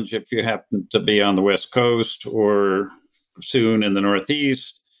challenge, if you happen to be on the West Coast or soon in the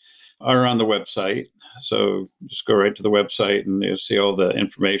Northeast, are on the website. So just go right to the website and you'll see all the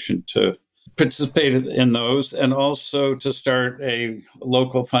information to participate in those, and also to start a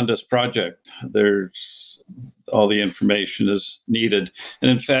local Fundus project. There's all the information is needed. And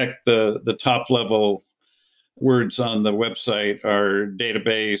in fact, the top level words on the website are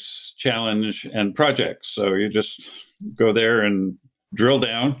database, challenge, and projects. So you just go there and drill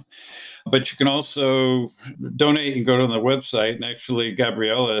down. But you can also donate and go to the website. And actually,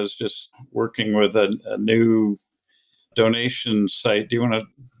 Gabriela is just working with a new donation site. Do you want to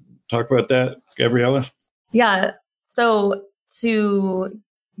talk about that, Gabriela? Yeah. So to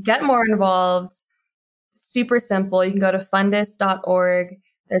get more involved, super simple. You can go to fundus.org.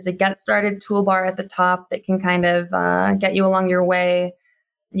 There's a Get Started toolbar at the top that can kind of get you along your way.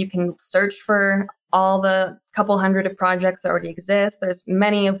 You can search for all the couple hundred of projects that already exist. There's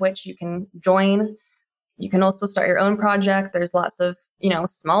many of which you can join. You can also start your own project. There's lots of,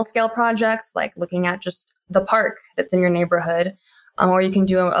 small scale projects like looking at just the park that's in your neighborhood, or you can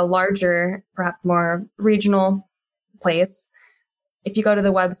do a larger, perhaps more regional place. If you go to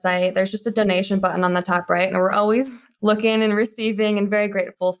the website, there's just a donation button on the top right. And we're always looking and receiving and very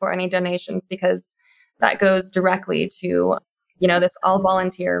grateful for any donations, because that goes directly to, this all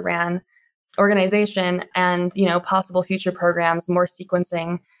volunteer ran organization and, possible future programs, more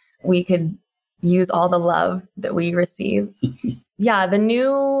sequencing. We could use all the love that we receive. Yeah, the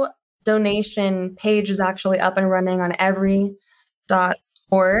new donation page is actually up and running on every.org.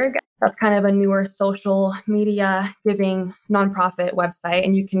 That's kind of a newer social media giving nonprofit website.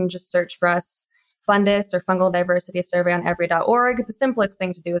 And you can just search for us, Fundus or Fungal Diversity Survey on every.org. The simplest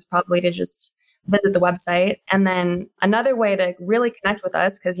thing to do is probably to just visit the website. And then another way to really connect with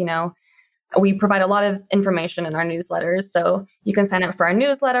us, because, we provide a lot of information in our newsletters. So you can sign up for our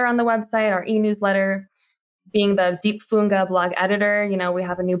newsletter on the website, our e-newsletter. Being the Deep Funga blog editor, we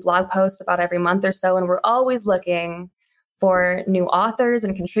have a new blog post about every month or so, and we're always looking for new authors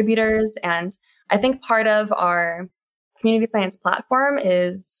and contributors. And I think part of our community science platform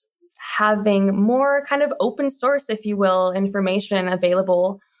is having more kind of open source, if you will, information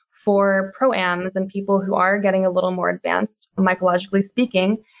available for pro-ams and people who are getting a little more advanced, mycologically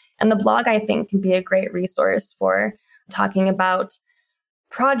speaking. And the blog, I think, can be a great resource for talking about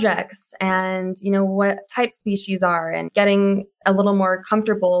projects and, what type species are, and getting a little more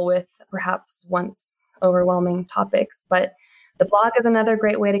comfortable with perhaps once overwhelming topics. But the blog is another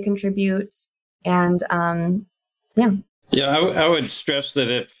great way to contribute. And yeah. Yeah, I would stress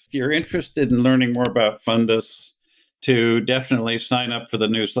that if you're interested in learning more about Fundus, to definitely sign up for the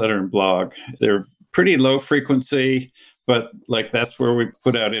newsletter and blog. They're pretty low frequency, but that's where we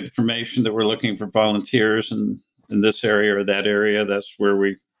put out information that we're looking for volunteers, and in this area or that area. That's where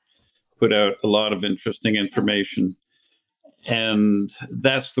we put out a lot of interesting information. And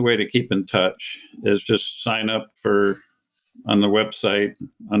that's the way to keep in touch, is just sign up on the website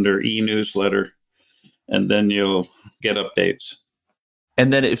under e-newsletter, and then you'll get updates.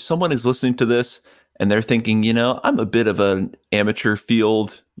 And then if someone is listening to this and they're thinking, I'm a bit of an amateur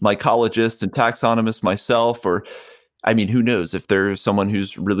field mycologist and taxonomist myself, or who knows, if there's someone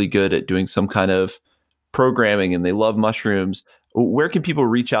who's really good at doing some kind of programming and they love mushrooms, where can people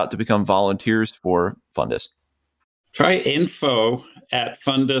reach out to become volunteers for Fundus? Try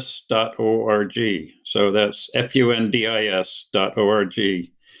info@fundus.org. So that's fundis.org.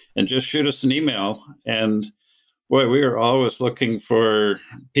 And just shoot us an email. And boy, we are always looking for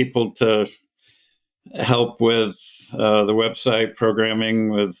people to help with the website programming,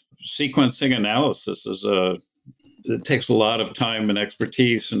 with sequencing analysis. It takes a lot of time and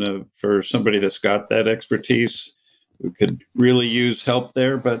expertise. And for somebody that's got that expertise, we could really use help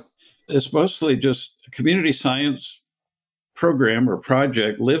there. But it's mostly just community science program or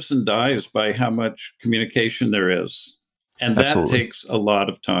project lives and dies by how much communication there is. And that Absolutely. takes a lot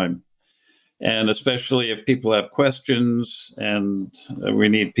of time. And especially if people have questions, and we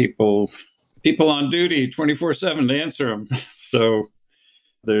need people on duty 24/7 to answer them. So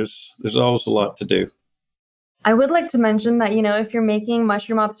there's always a lot to do. I would like to mention that, if you're making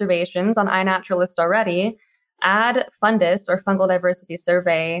mushroom observations on iNaturalist already, add Fundus or Fungal Diversity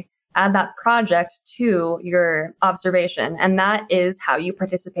Survey, add that project to your observation. And that is how you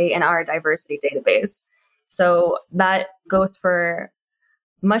participate in our diversity database. So that goes for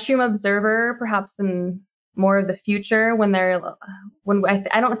Mushroom Observer, perhaps in more of the future when I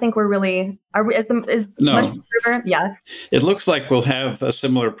don't think we're really, is No. Mushroom Observer? Yeah. It looks like we'll have a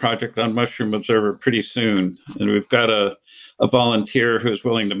similar project on Mushroom Observer pretty soon. And we've got a volunteer who's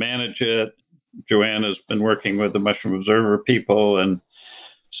willing to manage it. Joanne has been working with the Mushroom Observer people, and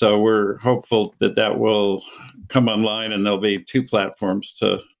so we're hopeful that will come online and there'll be 2 platforms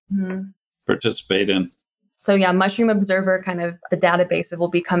to participate in. So yeah, Mushroom Observer, kind of the database, will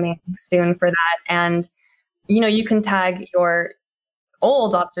be coming soon for that. And, you can tag your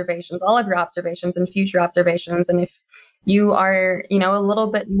old observations, all of your observations and future observations. And if you are, a little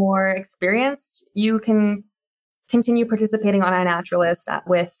bit more experienced, you can continue participating on iNaturalist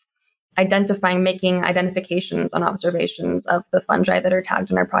with making identifications on observations of the fungi that are tagged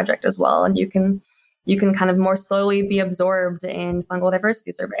in our project as well. And you can kind of more slowly be absorbed in Fungal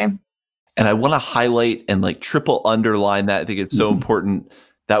Diversity Survey. And I want to highlight and triple underline that. I think it's so important.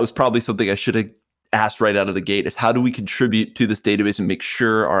 That was probably something I should have asked right out of the gate, is how do we contribute to this database and make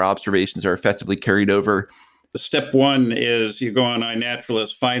sure our observations are effectively carried over? Step 1 is you go on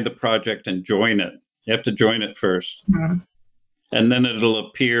iNaturalist, find the project and join it. You have to join it first. Mm-hmm. And then it'll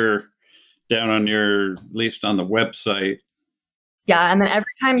appear down on at least on the website. Yeah, and then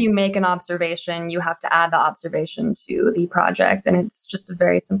every time you make an observation, you have to add the observation to the project, and it's just a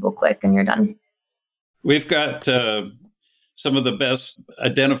very simple click and you're done. We've got some of the best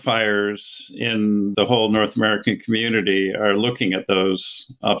identifiers in the whole North American community are looking at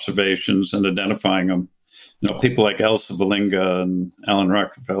those observations and identifying them. People like Elsa Valinga and Alan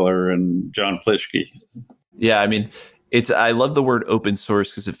Rockefeller and John Plischke. Yeah, I love the word open source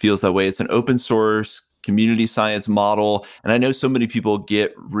because it feels that way. It's an open source community science model. And I know so many people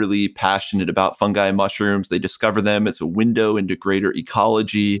get really passionate about fungi and mushrooms. They discover them. It's a window into greater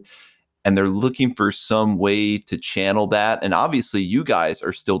ecology. And they're looking for some way to channel that. And obviously, you guys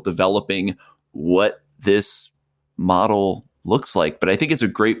are still developing what this model looks like. But I think it's a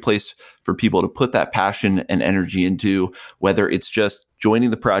great place for people to put that passion and energy into, whether it's just joining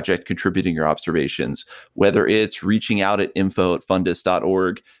the project, contributing your observations, whether it's reaching out at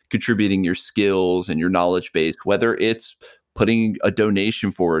info@fundus.org, contributing your skills and your knowledge base, whether it's putting a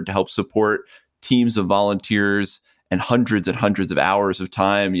donation forward to help support teams of volunteers and hundreds of hours of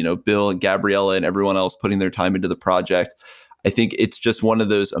time, Bill and Gabriela and everyone else putting their time into the project. I think it's just one of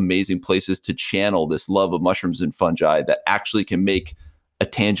those amazing places to channel this love of mushrooms and fungi that actually can make a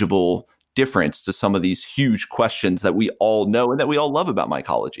tangible difference to some of these huge questions that we all know and that we all love about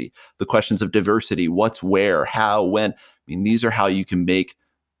mycology. The questions of diversity, what's where, how, when. These are how you can make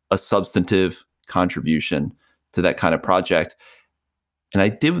a substantive contribution to that kind of project. And I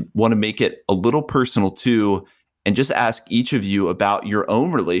did want to make it a little personal too, and just ask each of you about your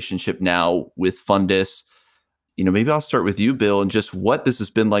own relationship now with Fundus. Maybe I'll start with you, Bill, and just what this has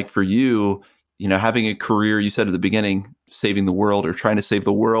been like for you, having a career, you said at the beginning, saving the world or trying to save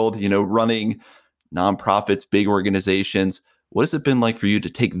the world, running nonprofits, big organizations. What has it been like for you to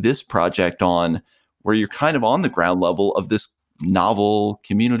take this project on where you're kind of on the ground level of this novel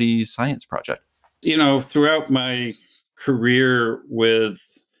community science project? Throughout my career with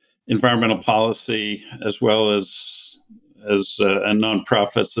environmental policy, as well as and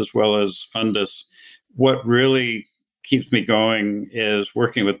nonprofits, as well as fundus, what really keeps me going is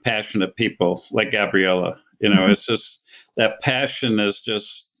working with passionate people like Gabriela. It's just that passion is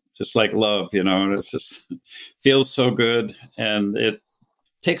just like love. And it's just feels so good, and it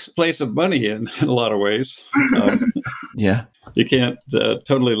takes place of money in a lot of ways. Yeah. You can't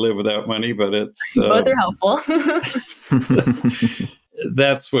totally live without money, but it's both are helpful.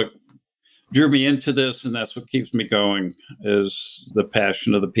 That's what drew me into this, and that's what keeps me going, is the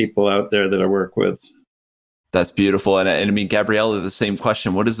passion of the people out there that I work with. That's beautiful. And I mean, Gabriela, the same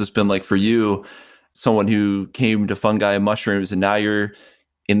question. What has this been like for you, someone who came to fungi and mushrooms, and now you're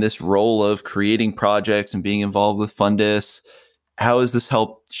in this role of creating projects and being involved with Fundus? How has this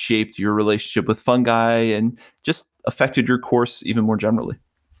helped shaped your relationship with fungi and just affected your course even more generally?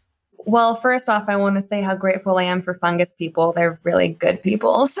 Well, first off, I want to say how grateful I am for fungus people. They're really good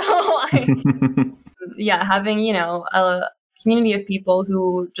people. So having, a community of people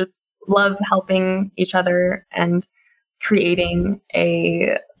who just love helping each other and creating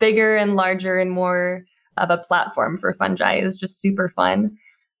a bigger and larger and more of a platform for fungi is just super fun.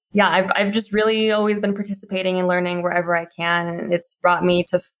 Yeah, I've just really always been participating and learning wherever I can. And it's brought me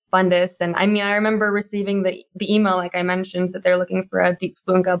to Fundus. And I mean, I remember receiving the email, like I mentioned, that they're looking for a deep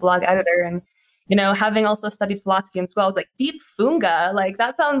funga blog editor. And, having also studied philosophy in school, I was like, deep funga, like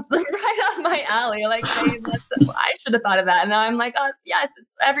that sounds right up my alley. Like I should have thought of that. And now I'm like, oh, yes,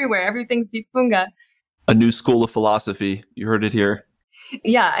 it's everywhere. Everything's deep funga. A new school of philosophy. You heard it here.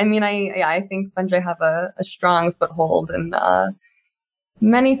 Yeah, I mean, I think fungi have a strong foothold in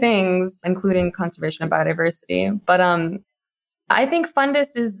many things, including conservation and biodiversity. But I think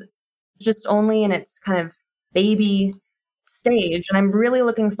Fundus is just only in its kind of baby stage. And I'm really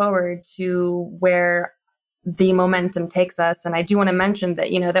looking forward to where the momentum takes us. And I do want to mention that,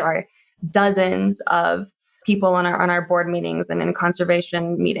 there are dozens of people on our board meetings and in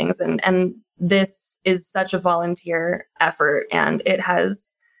conservation meetings. And this is such a volunteer effort, and it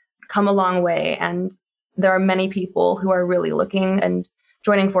has come a long way. And there are many people who are really looking and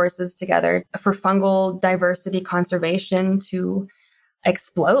joining forces together for fungal diversity conservation to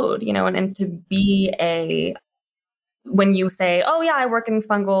explode, and to be when you say, oh yeah, I work in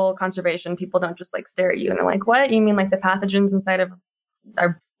fungal conservation, people don't just like stare at you and are like, what? You mean like the pathogens inside of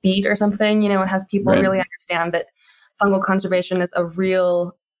our feet or something, and have people really understand that fungal conservation is a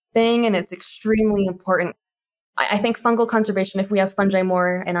real thing and it's extremely important. I think fungal conservation, if we have fungi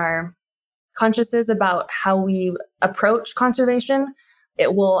more in our consciousness about how we approach conservation,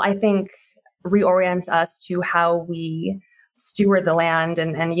 it will, I think, reorient us to how we steward the land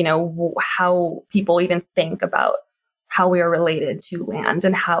and how people even think about how we are related to land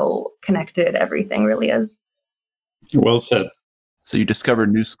and how connected everything really is. Well said. So you discover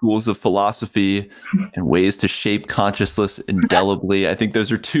new schools of philosophy and ways to shape consciousness indelibly. I think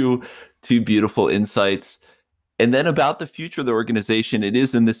those are two beautiful insights. And then about the future of the organization, it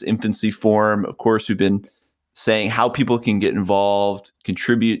is in this infancy form. Of course, we've been saying how people can get involved,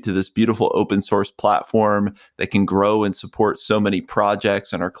 contribute to this beautiful open source platform that can grow and support so many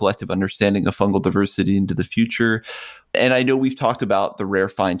projects and our collective understanding of fungal diversity into the future. And I know we've talked about the rare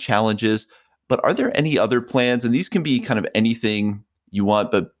find challenges, but are there any other plans? And these can be kind of anything you want,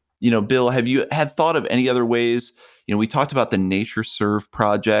 but Bill, have you had thought of any other ways? We talked about the Nature Serve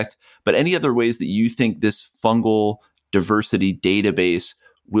project, but any other ways that you think this fungal diversity database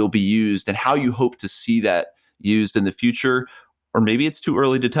will be used and how you hope to see that used in the future? Or maybe it's too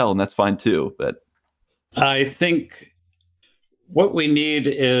early to tell, and that's fine too. But I think what we need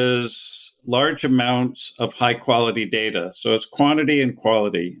is large amounts of high quality data. So it's quantity and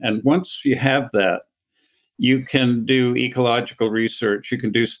quality. And once you have that, you can do ecological research, you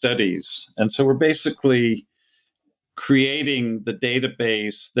can do studies. And so we're basically creating the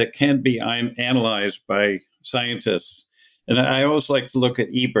database that can be analyzed by scientists. And I always like to look at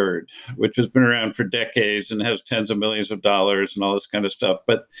eBird, which has been around for decades and has tens of millions of dollars and all this kind of stuff.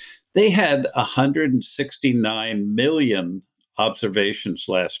 But they had 169 million observations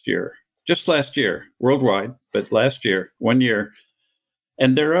just last year, worldwide, but last year, 1 year.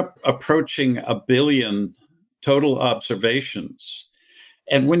 And they're approaching 1 billion total observations.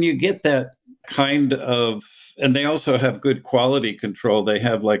 And when you get that kind of, and they also have good quality control. They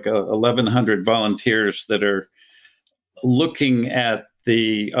have like 1,100 volunteers that are looking at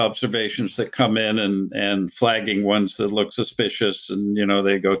the observations that come in and flagging ones that look suspicious, and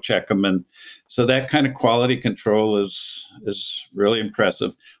they go check them. And so that kind of quality control is really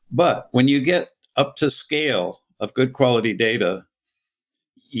impressive. But when you get up to scale of good quality data,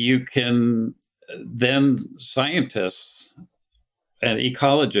 you can then scientists and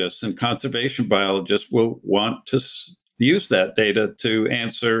ecologists and conservation biologists will want to use that data to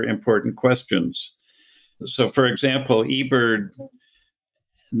answer important questions. So, for example, eBird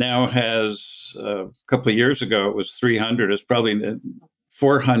now has, a couple of years ago, it was 300, it's probably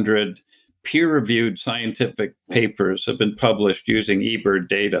 400 peer-reviewed scientific papers have been published using eBird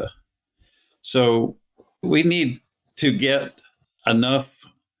data. So we need to get enough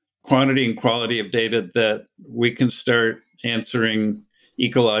quantity and quality of data that we can start answering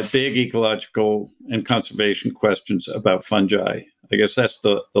big ecological and conservation questions about fungi. I guess that's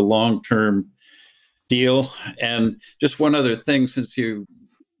the long-term deal. And just one other thing, since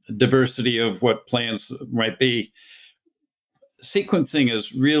diversity of what plants might be, sequencing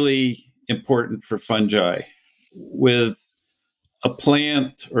is really important for fungi. With a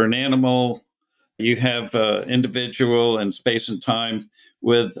plant or an animal, you have an individual in space and time.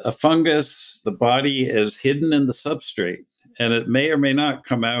 With a fungus, the body is hidden in the substrate, and it may or may not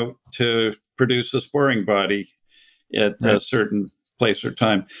come out to produce a sporing body at a certain place or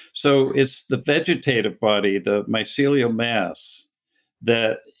time. So it's the vegetative body, the mycelial mass,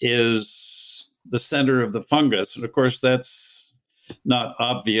 that is the center of the fungus. And of course, that's not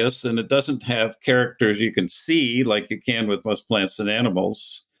obvious, and it doesn't have characters you can see like you can with most plants and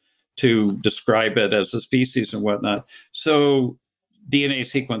animals to describe it as a species and whatnot. So DNA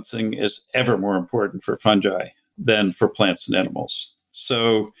sequencing is ever more important for fungi than for plants and animals.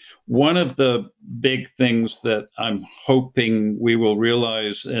 So one of the big things that I'm hoping we will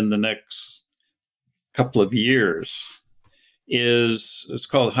realize in the next couple of years is it's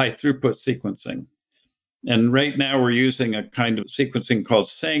called high throughput sequencing. And right now we're using a kind of sequencing called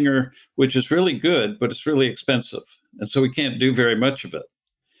Sanger, which is really good, but it's really expensive. And so we can't do very much of it.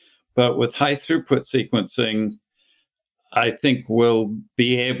 But with high throughput sequencing, I think we'll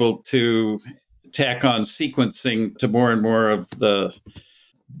be able to tack on sequencing to more and more of the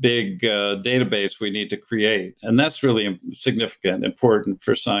big database we need to create. And that's really significant, important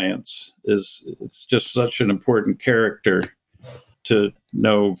for science. It's just such an important character to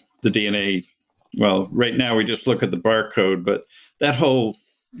know the DNA. Well, right now we just look at the barcode, but that whole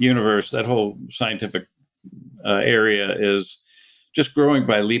universe, that whole scientific area is just growing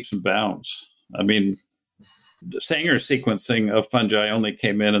by leaps and bounds. I mean, Sanger sequencing of fungi only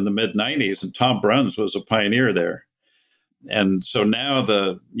came in the mid-90s, and Tom Bruns was a pioneer there. And so now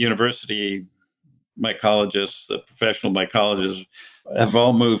the university mycologists, the professional mycologists, have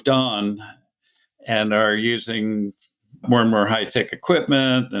all moved on and are using more and more high-tech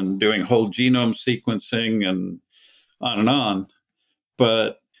equipment and doing whole genome sequencing and on.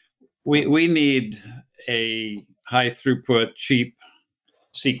 But we need a high-throughput, cheap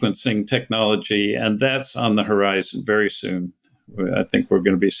sequencing technology, and that's on the horizon very soon. I think we're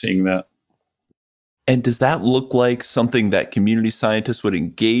going to be seeing that. And does that look like something that community scientists would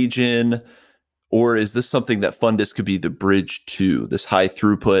engage in? Or is this something that Fundus could be the bridge to? This high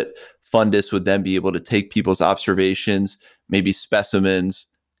throughput Fundus would then be able to take people's observations, maybe specimens,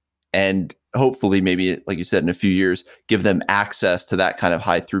 and hopefully maybe, like you said, in a few years, give them access to that kind of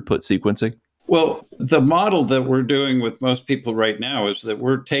high throughput sequencing? Well, the model that we're doing with most people right now is that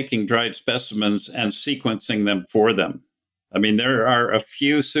we're taking dried specimens and sequencing them for them. I mean, there are a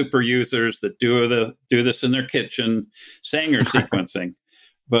few super users that do this in their kitchen, Sanger sequencing.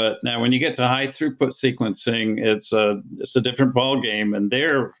 But now when you get to high throughput sequencing, it's a different ballgame. And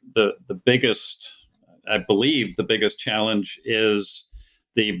there, the biggest, I believe, the biggest challenge is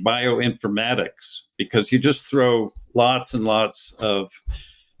the bioinformatics, because you just throw lots and lots of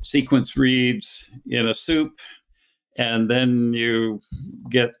sequence reads in a soup, and then you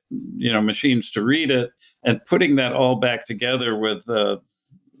get machines to read it, and putting that all back together with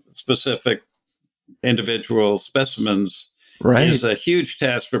specific individual specimens is a huge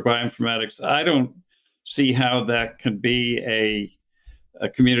task for bioinformatics. I don't see how that can be a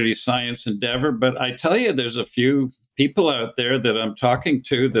community science endeavor, but I tell you, there's a few people out there that I'm talking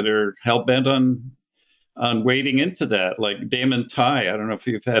to that are hell-bent on wading into that, like Damon Tye. I don't know if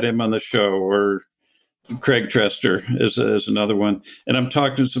you've had him on the show, or Craig Trester is another one. And I'm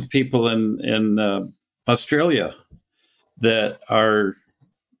talking to some people in Australia that are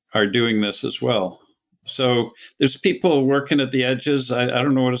doing this as well. So there's people working at the edges. I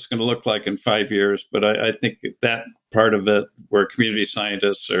don't know what it's going to look like in 5 years, but I think that part of it where community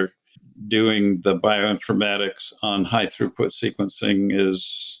scientists are doing the bioinformatics on high throughput sequencing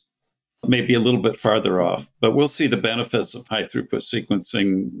is maybe a little bit farther off. But we'll see the benefits of high throughput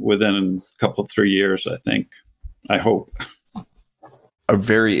sequencing within a couple, 3 years, I think. I hope. A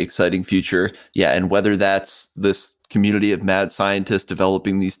very exciting future. Yeah. And whether that's this community of mad scientists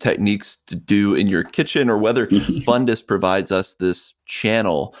developing these techniques to do in your kitchen, or whether Fundus provides us this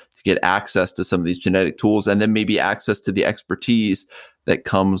channel to get access to some of these genetic tools, and then maybe access to the expertise that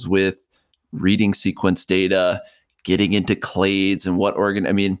comes with reading sequence data, getting into clades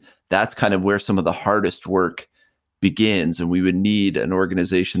and that's kind of where some of the hardest work begins. And we would need an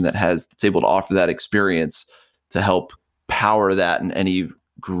organization that's able to offer that experience to help power that in any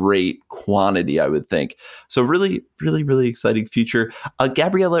great quantity, I would think. So really, really, really exciting future.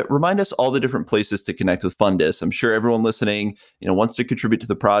 Gabriela, remind us all the different places to connect with Fundus. I'm sure everyone listening, wants to contribute to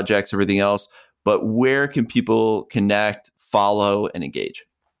the projects, everything else, but where can people connect, follow, and engage?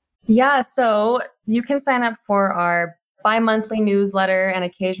 Yeah, so you can sign up for our bi-monthly newsletter and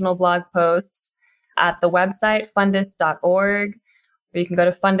occasional blog posts at the website fundus.org, or you can go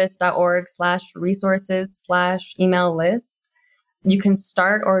to fundus.org/resources/email list. You can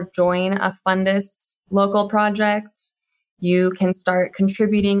start or join a Fundus local project. You can start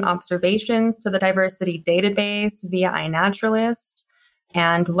contributing observations to the diversity database via iNaturalist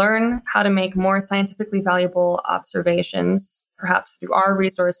and learn how to make more scientifically valuable observations, perhaps through our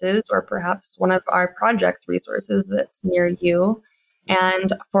resources or perhaps one of our project's resources that's near you.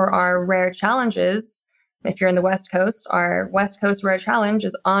 And for our rare challenges, if you're in the West Coast, our West Coast Rare Challenge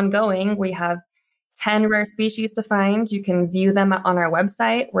is ongoing. We have 10 rare species to find. You can view them on our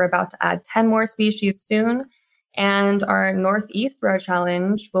website. We're about to add 10 more species soon. And our Northeast Rare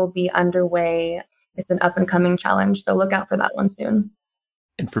Challenge will be underway. It's an up-and-coming challenge, so look out for that one soon.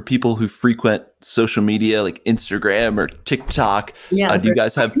 And for people who frequent social media like Instagram or TikTok, do you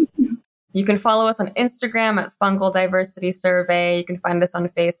guys have... You can follow us on Instagram at Fungal Diversity Survey. You can find us on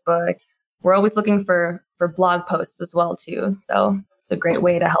Facebook. We're always looking for blog posts as well, too. So it's a great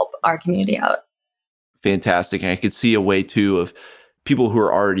way to help our community out. Fantastic. And I could see a way, too, of people who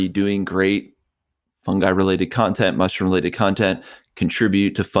are already doing great fungi-related content, mushroom-related content,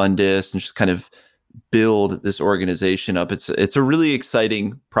 contribute to Fundus and just kind of build this organization up. It's a really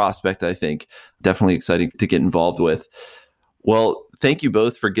exciting prospect, I think. Definitely exciting to get involved with. Well, thank you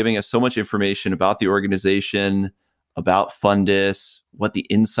both for giving us so much information about the organization, about Fundus, what the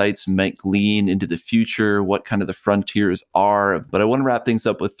insights might glean into the future, what kind of the frontiers are. But I want to wrap things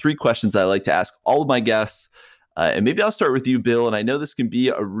up with 3 questions I like to ask all of my guests. And maybe I'll start with you, Bill. And I know this can be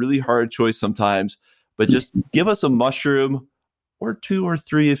a really hard choice sometimes, but just give us a mushroom, or 2 or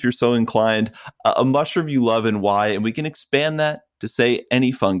 3 if you're so inclined, a mushroom you love and why. And we can expand that to say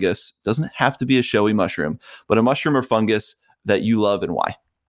any fungus. Doesn't have to be a showy mushroom, but a mushroom or fungus that you love and why.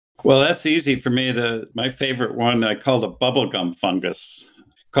 Well, that's easy for me. My favorite one I call the bubblegum fungus,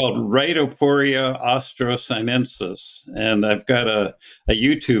 called Rhytoporia ostrosinensis. And I've got a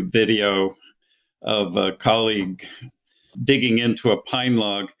YouTube video of a colleague digging into a pine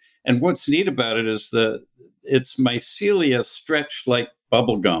log. And what's neat about it is that its mycelia stretch like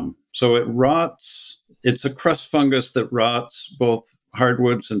bubblegum. So it rots. It's a crust fungus that rots both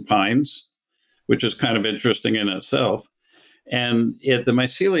hardwoods and pines, which is kind of interesting in itself. And the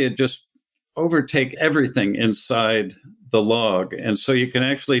mycelia just overtake everything inside the log. And so you can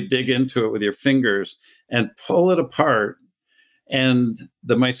actually dig into it with your fingers and pull it apart, and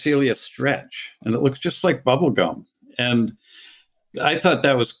the mycelia stretch, and it looks just like bubblegum. And I thought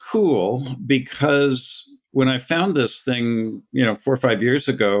that was cool because when I found this thing, 4 or 5 years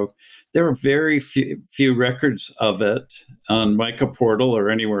ago, there were very few records of it on Mycoportal or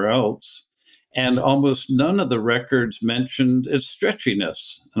anywhere else. And almost none of the records mentioned its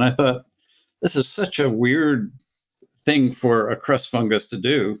stretchiness. And I thought, this is such a weird thing for a crust fungus to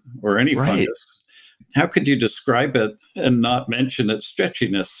do, or any fungus. How could you describe it and not mention its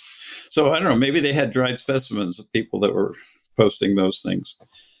stretchiness? So I don't know, maybe they had dried specimens of people that were posting those things.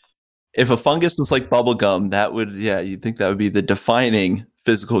 If a fungus was like bubblegum, you'd think that would be the defining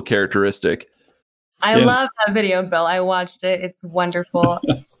physical characteristic. I love that video, Bill. I watched it. It's wonderful.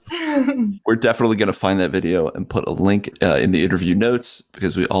 We're definitely going to find that video and put a link in the interview notes,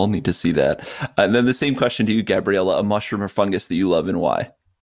 because we all need to see that. And then the same question to you, Gabriela, a mushroom or fungus that you love and why?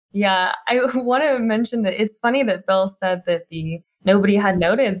 Yeah, I want to mention that it's funny that Bill said that nobody had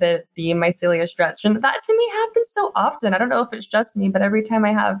noted that the mycelia stretch. And that to me happens so often. I don't know if it's just me, but every time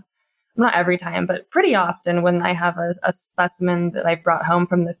I have, not every time, but pretty often when I have a specimen that I've brought home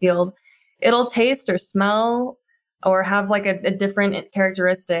from the field, it'll taste or smell or have like a different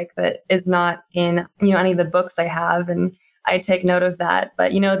characteristic that is not in, any of the books I have. And I take note of that.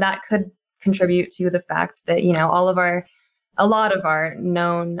 But, that could contribute to the fact that, a lot of our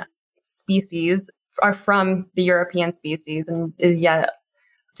known species are from the European species and is yet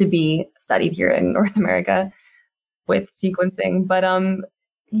to be studied here in North America with sequencing. But,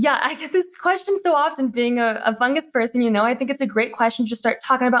 Yeah, I get this question so often being a fungus person, I think it's a great question to start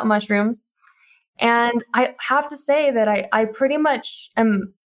talking about mushrooms. And I have to say that I pretty much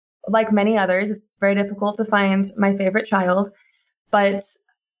am like many others. It's very difficult to find my favorite child, but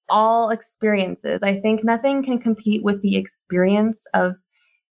all experiences, I think nothing can compete with the experience of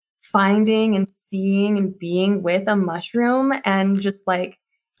finding and seeing and being with a mushroom and just like,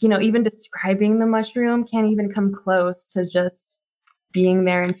 even describing the mushroom can't even come close to just being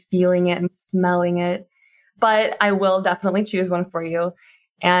there and feeling it and smelling it. But I will definitely choose one for you.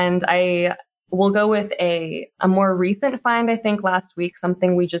 And I will go with a more recent find, I think last week,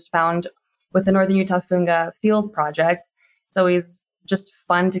 something we just found with the Northern Utah Funga field project. It's always just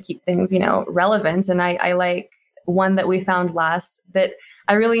fun to keep things, relevant. And I like one that we found last that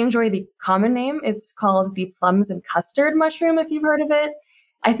I really enjoy the common name. It's called the plums and custard mushroom, if you've heard of it.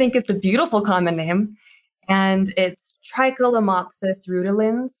 I think it's a beautiful common name. And it's Tricholamopsis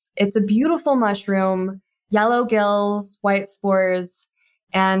rudilans. It's a beautiful mushroom, yellow gills, white spores.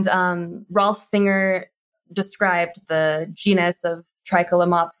 And Rolf Singer described the genus of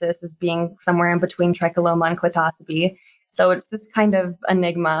Tricholamopsis as being somewhere in between Tricholoma and Clitosobe. So it's this kind of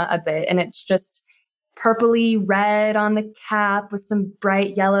enigma a bit. And it's just purpley red on the cap with some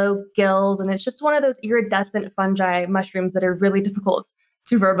bright yellow gills. And it's just one of those iridescent fungi mushrooms that are really difficult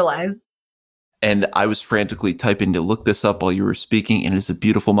to verbalize. And I was frantically typing to look this up while you were speaking, and it's a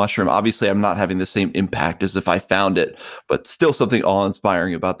beautiful mushroom. Obviously, I'm not having the same impact as if I found it, but still something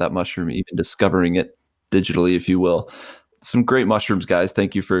awe-inspiring about that mushroom, even discovering it digitally, if you will. Some great mushrooms, guys.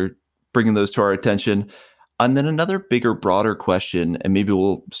 Thank you for bringing those to our attention. And then another bigger, broader question, and maybe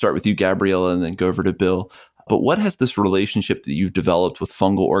we'll start with you, Gabriela, and then go over to Bill. But what has this relationship that you've developed with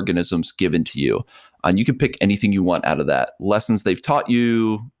fungal organisms given to you? And you can pick anything you want out of that. Lessons they've taught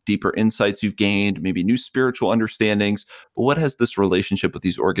you, deeper insights you've gained, maybe new spiritual understandings. But what has this relationship with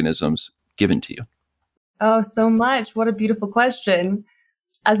these organisms given to you? Oh, so much. What a beautiful question.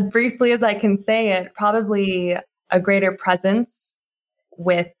 As briefly as I can say it, probably a greater presence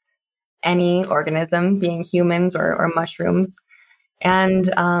with any organism, being humans or mushrooms. And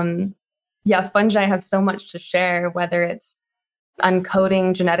fungi have so much to share, whether it's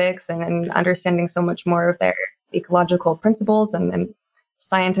uncoding genetics and understanding so much more of their ecological principles and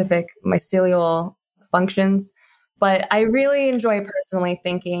scientific mycelial functions. But I really enjoy personally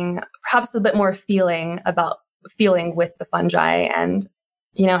thinking perhaps a bit more feeling with the fungi and,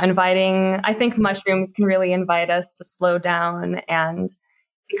 I think mushrooms can really invite us to slow down and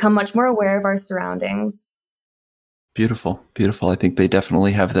become much more aware of our surroundings. Beautiful, beautiful. I think they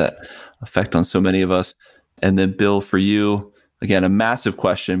definitely have that effect on so many of us. And then Bill, for you, again, a massive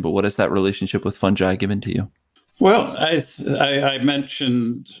question, but what has that relationship with fungi given to you? Well, I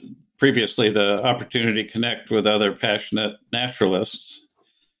mentioned previously the opportunity to connect with other passionate naturalists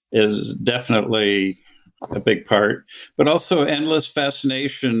is definitely a big part, but also endless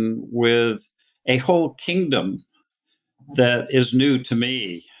fascination with a whole kingdom that is new to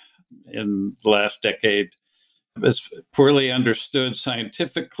me in the last decade. It's poorly understood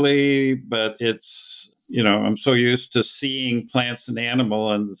scientifically, but it's, I'm so used to seeing plants and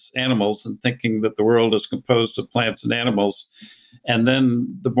animals and thinking that the world is composed of plants and animals. And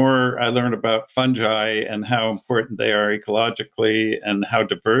then the more I learn about fungi and how important they are ecologically and how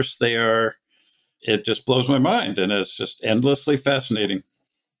diverse they are, it just blows my mind. And it's just endlessly fascinating.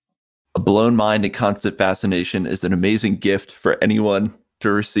 A blown mind and constant fascination is an amazing gift for anyone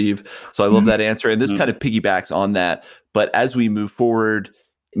to receive. So I love that answer. And this kind of piggybacks on that. But as we move forward,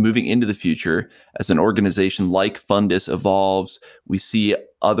 moving into the future, as an organization like Fundus evolves, we see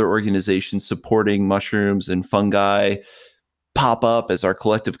other organizations supporting mushrooms and fungi pop up as our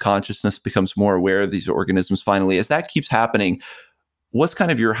collective consciousness becomes more aware of these organisms finally. As that keeps happening, what's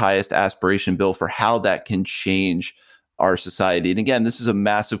kind of your highest aspiration, Bill, for how that can change our society? And again, this is a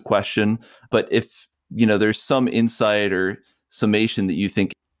massive question, but if there's some insight or summation that you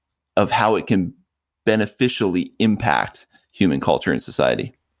think of how it can beneficially impact human culture and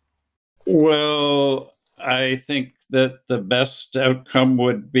society. Well, I think that the best outcome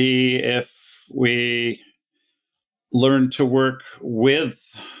would be if we learn to work with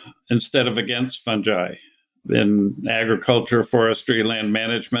instead of against fungi in agriculture, forestry, land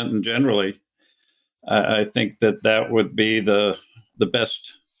management, and generally. I think that would be the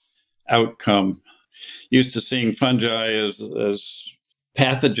best outcome. Used to seeing fungi as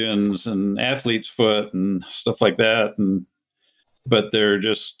pathogens and athlete's foot and stuff like that, but they're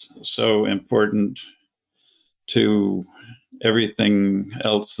just so important to everything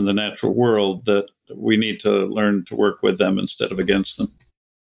else in the natural world that we need to learn to work with them instead of against them.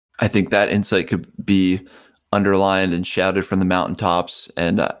 I think that insight could be underlined and shouted from the mountaintops.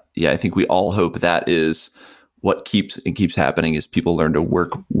 And I think we all hope that is what keeps happening as people learn to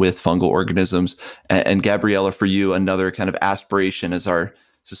work with fungal organisms. And Gabriela, for you, another kind of aspiration as our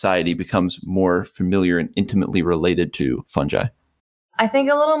society becomes more familiar and intimately related to fungi. I think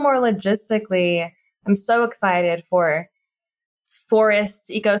a little more logistically, I'm so excited for forest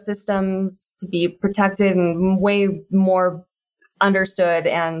ecosystems to be protected and way more understood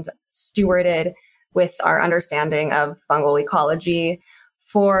and stewarded with our understanding of fungal ecology,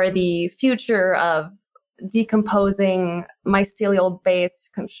 for the future of decomposing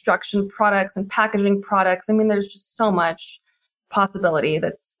mycelial-based construction products and packaging products. I mean, there's just so much possibility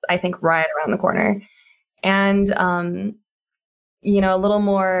that's, I think, right around the corner. And, a little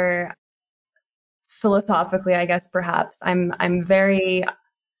more philosophically, I guess, perhaps, I'm very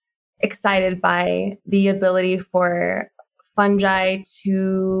excited by the ability for fungi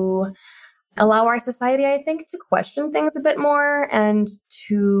to allow our society, I think, to question things a bit more and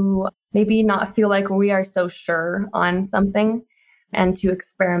to maybe not feel like we are so sure on something, and to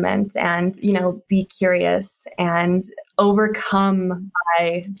experiment and, be curious and overcome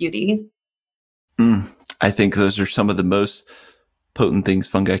by beauty. I think those are some of the most potent things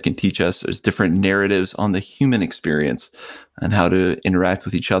fungi can teach us. There's different narratives on the human experience and how to interact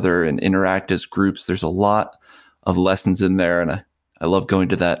with each other and interact as groups. There's a lot of lessons in there. And I love going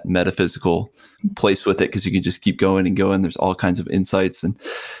to that metaphysical place with it because you can just keep going and going. There's all kinds of insights. And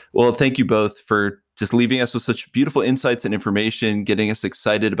well, thank you both for just leaving us with such beautiful insights and information, getting us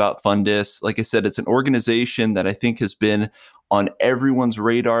excited about Fundus. Like I said, it's an organization that I think has been on everyone's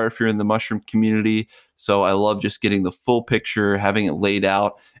radar if you're in the mushroom community. So I love just getting the full picture, having it laid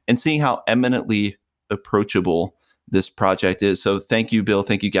out, and seeing how eminently approachable this project is. So thank you, Bill.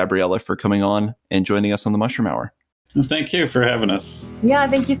 Thank you, Gabriela, for coming on and joining us on the Mushroom Hour. Thank you for having us. Yeah,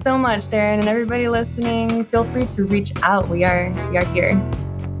 thank you so much, Darren. And everybody listening, feel free to reach out. We are here.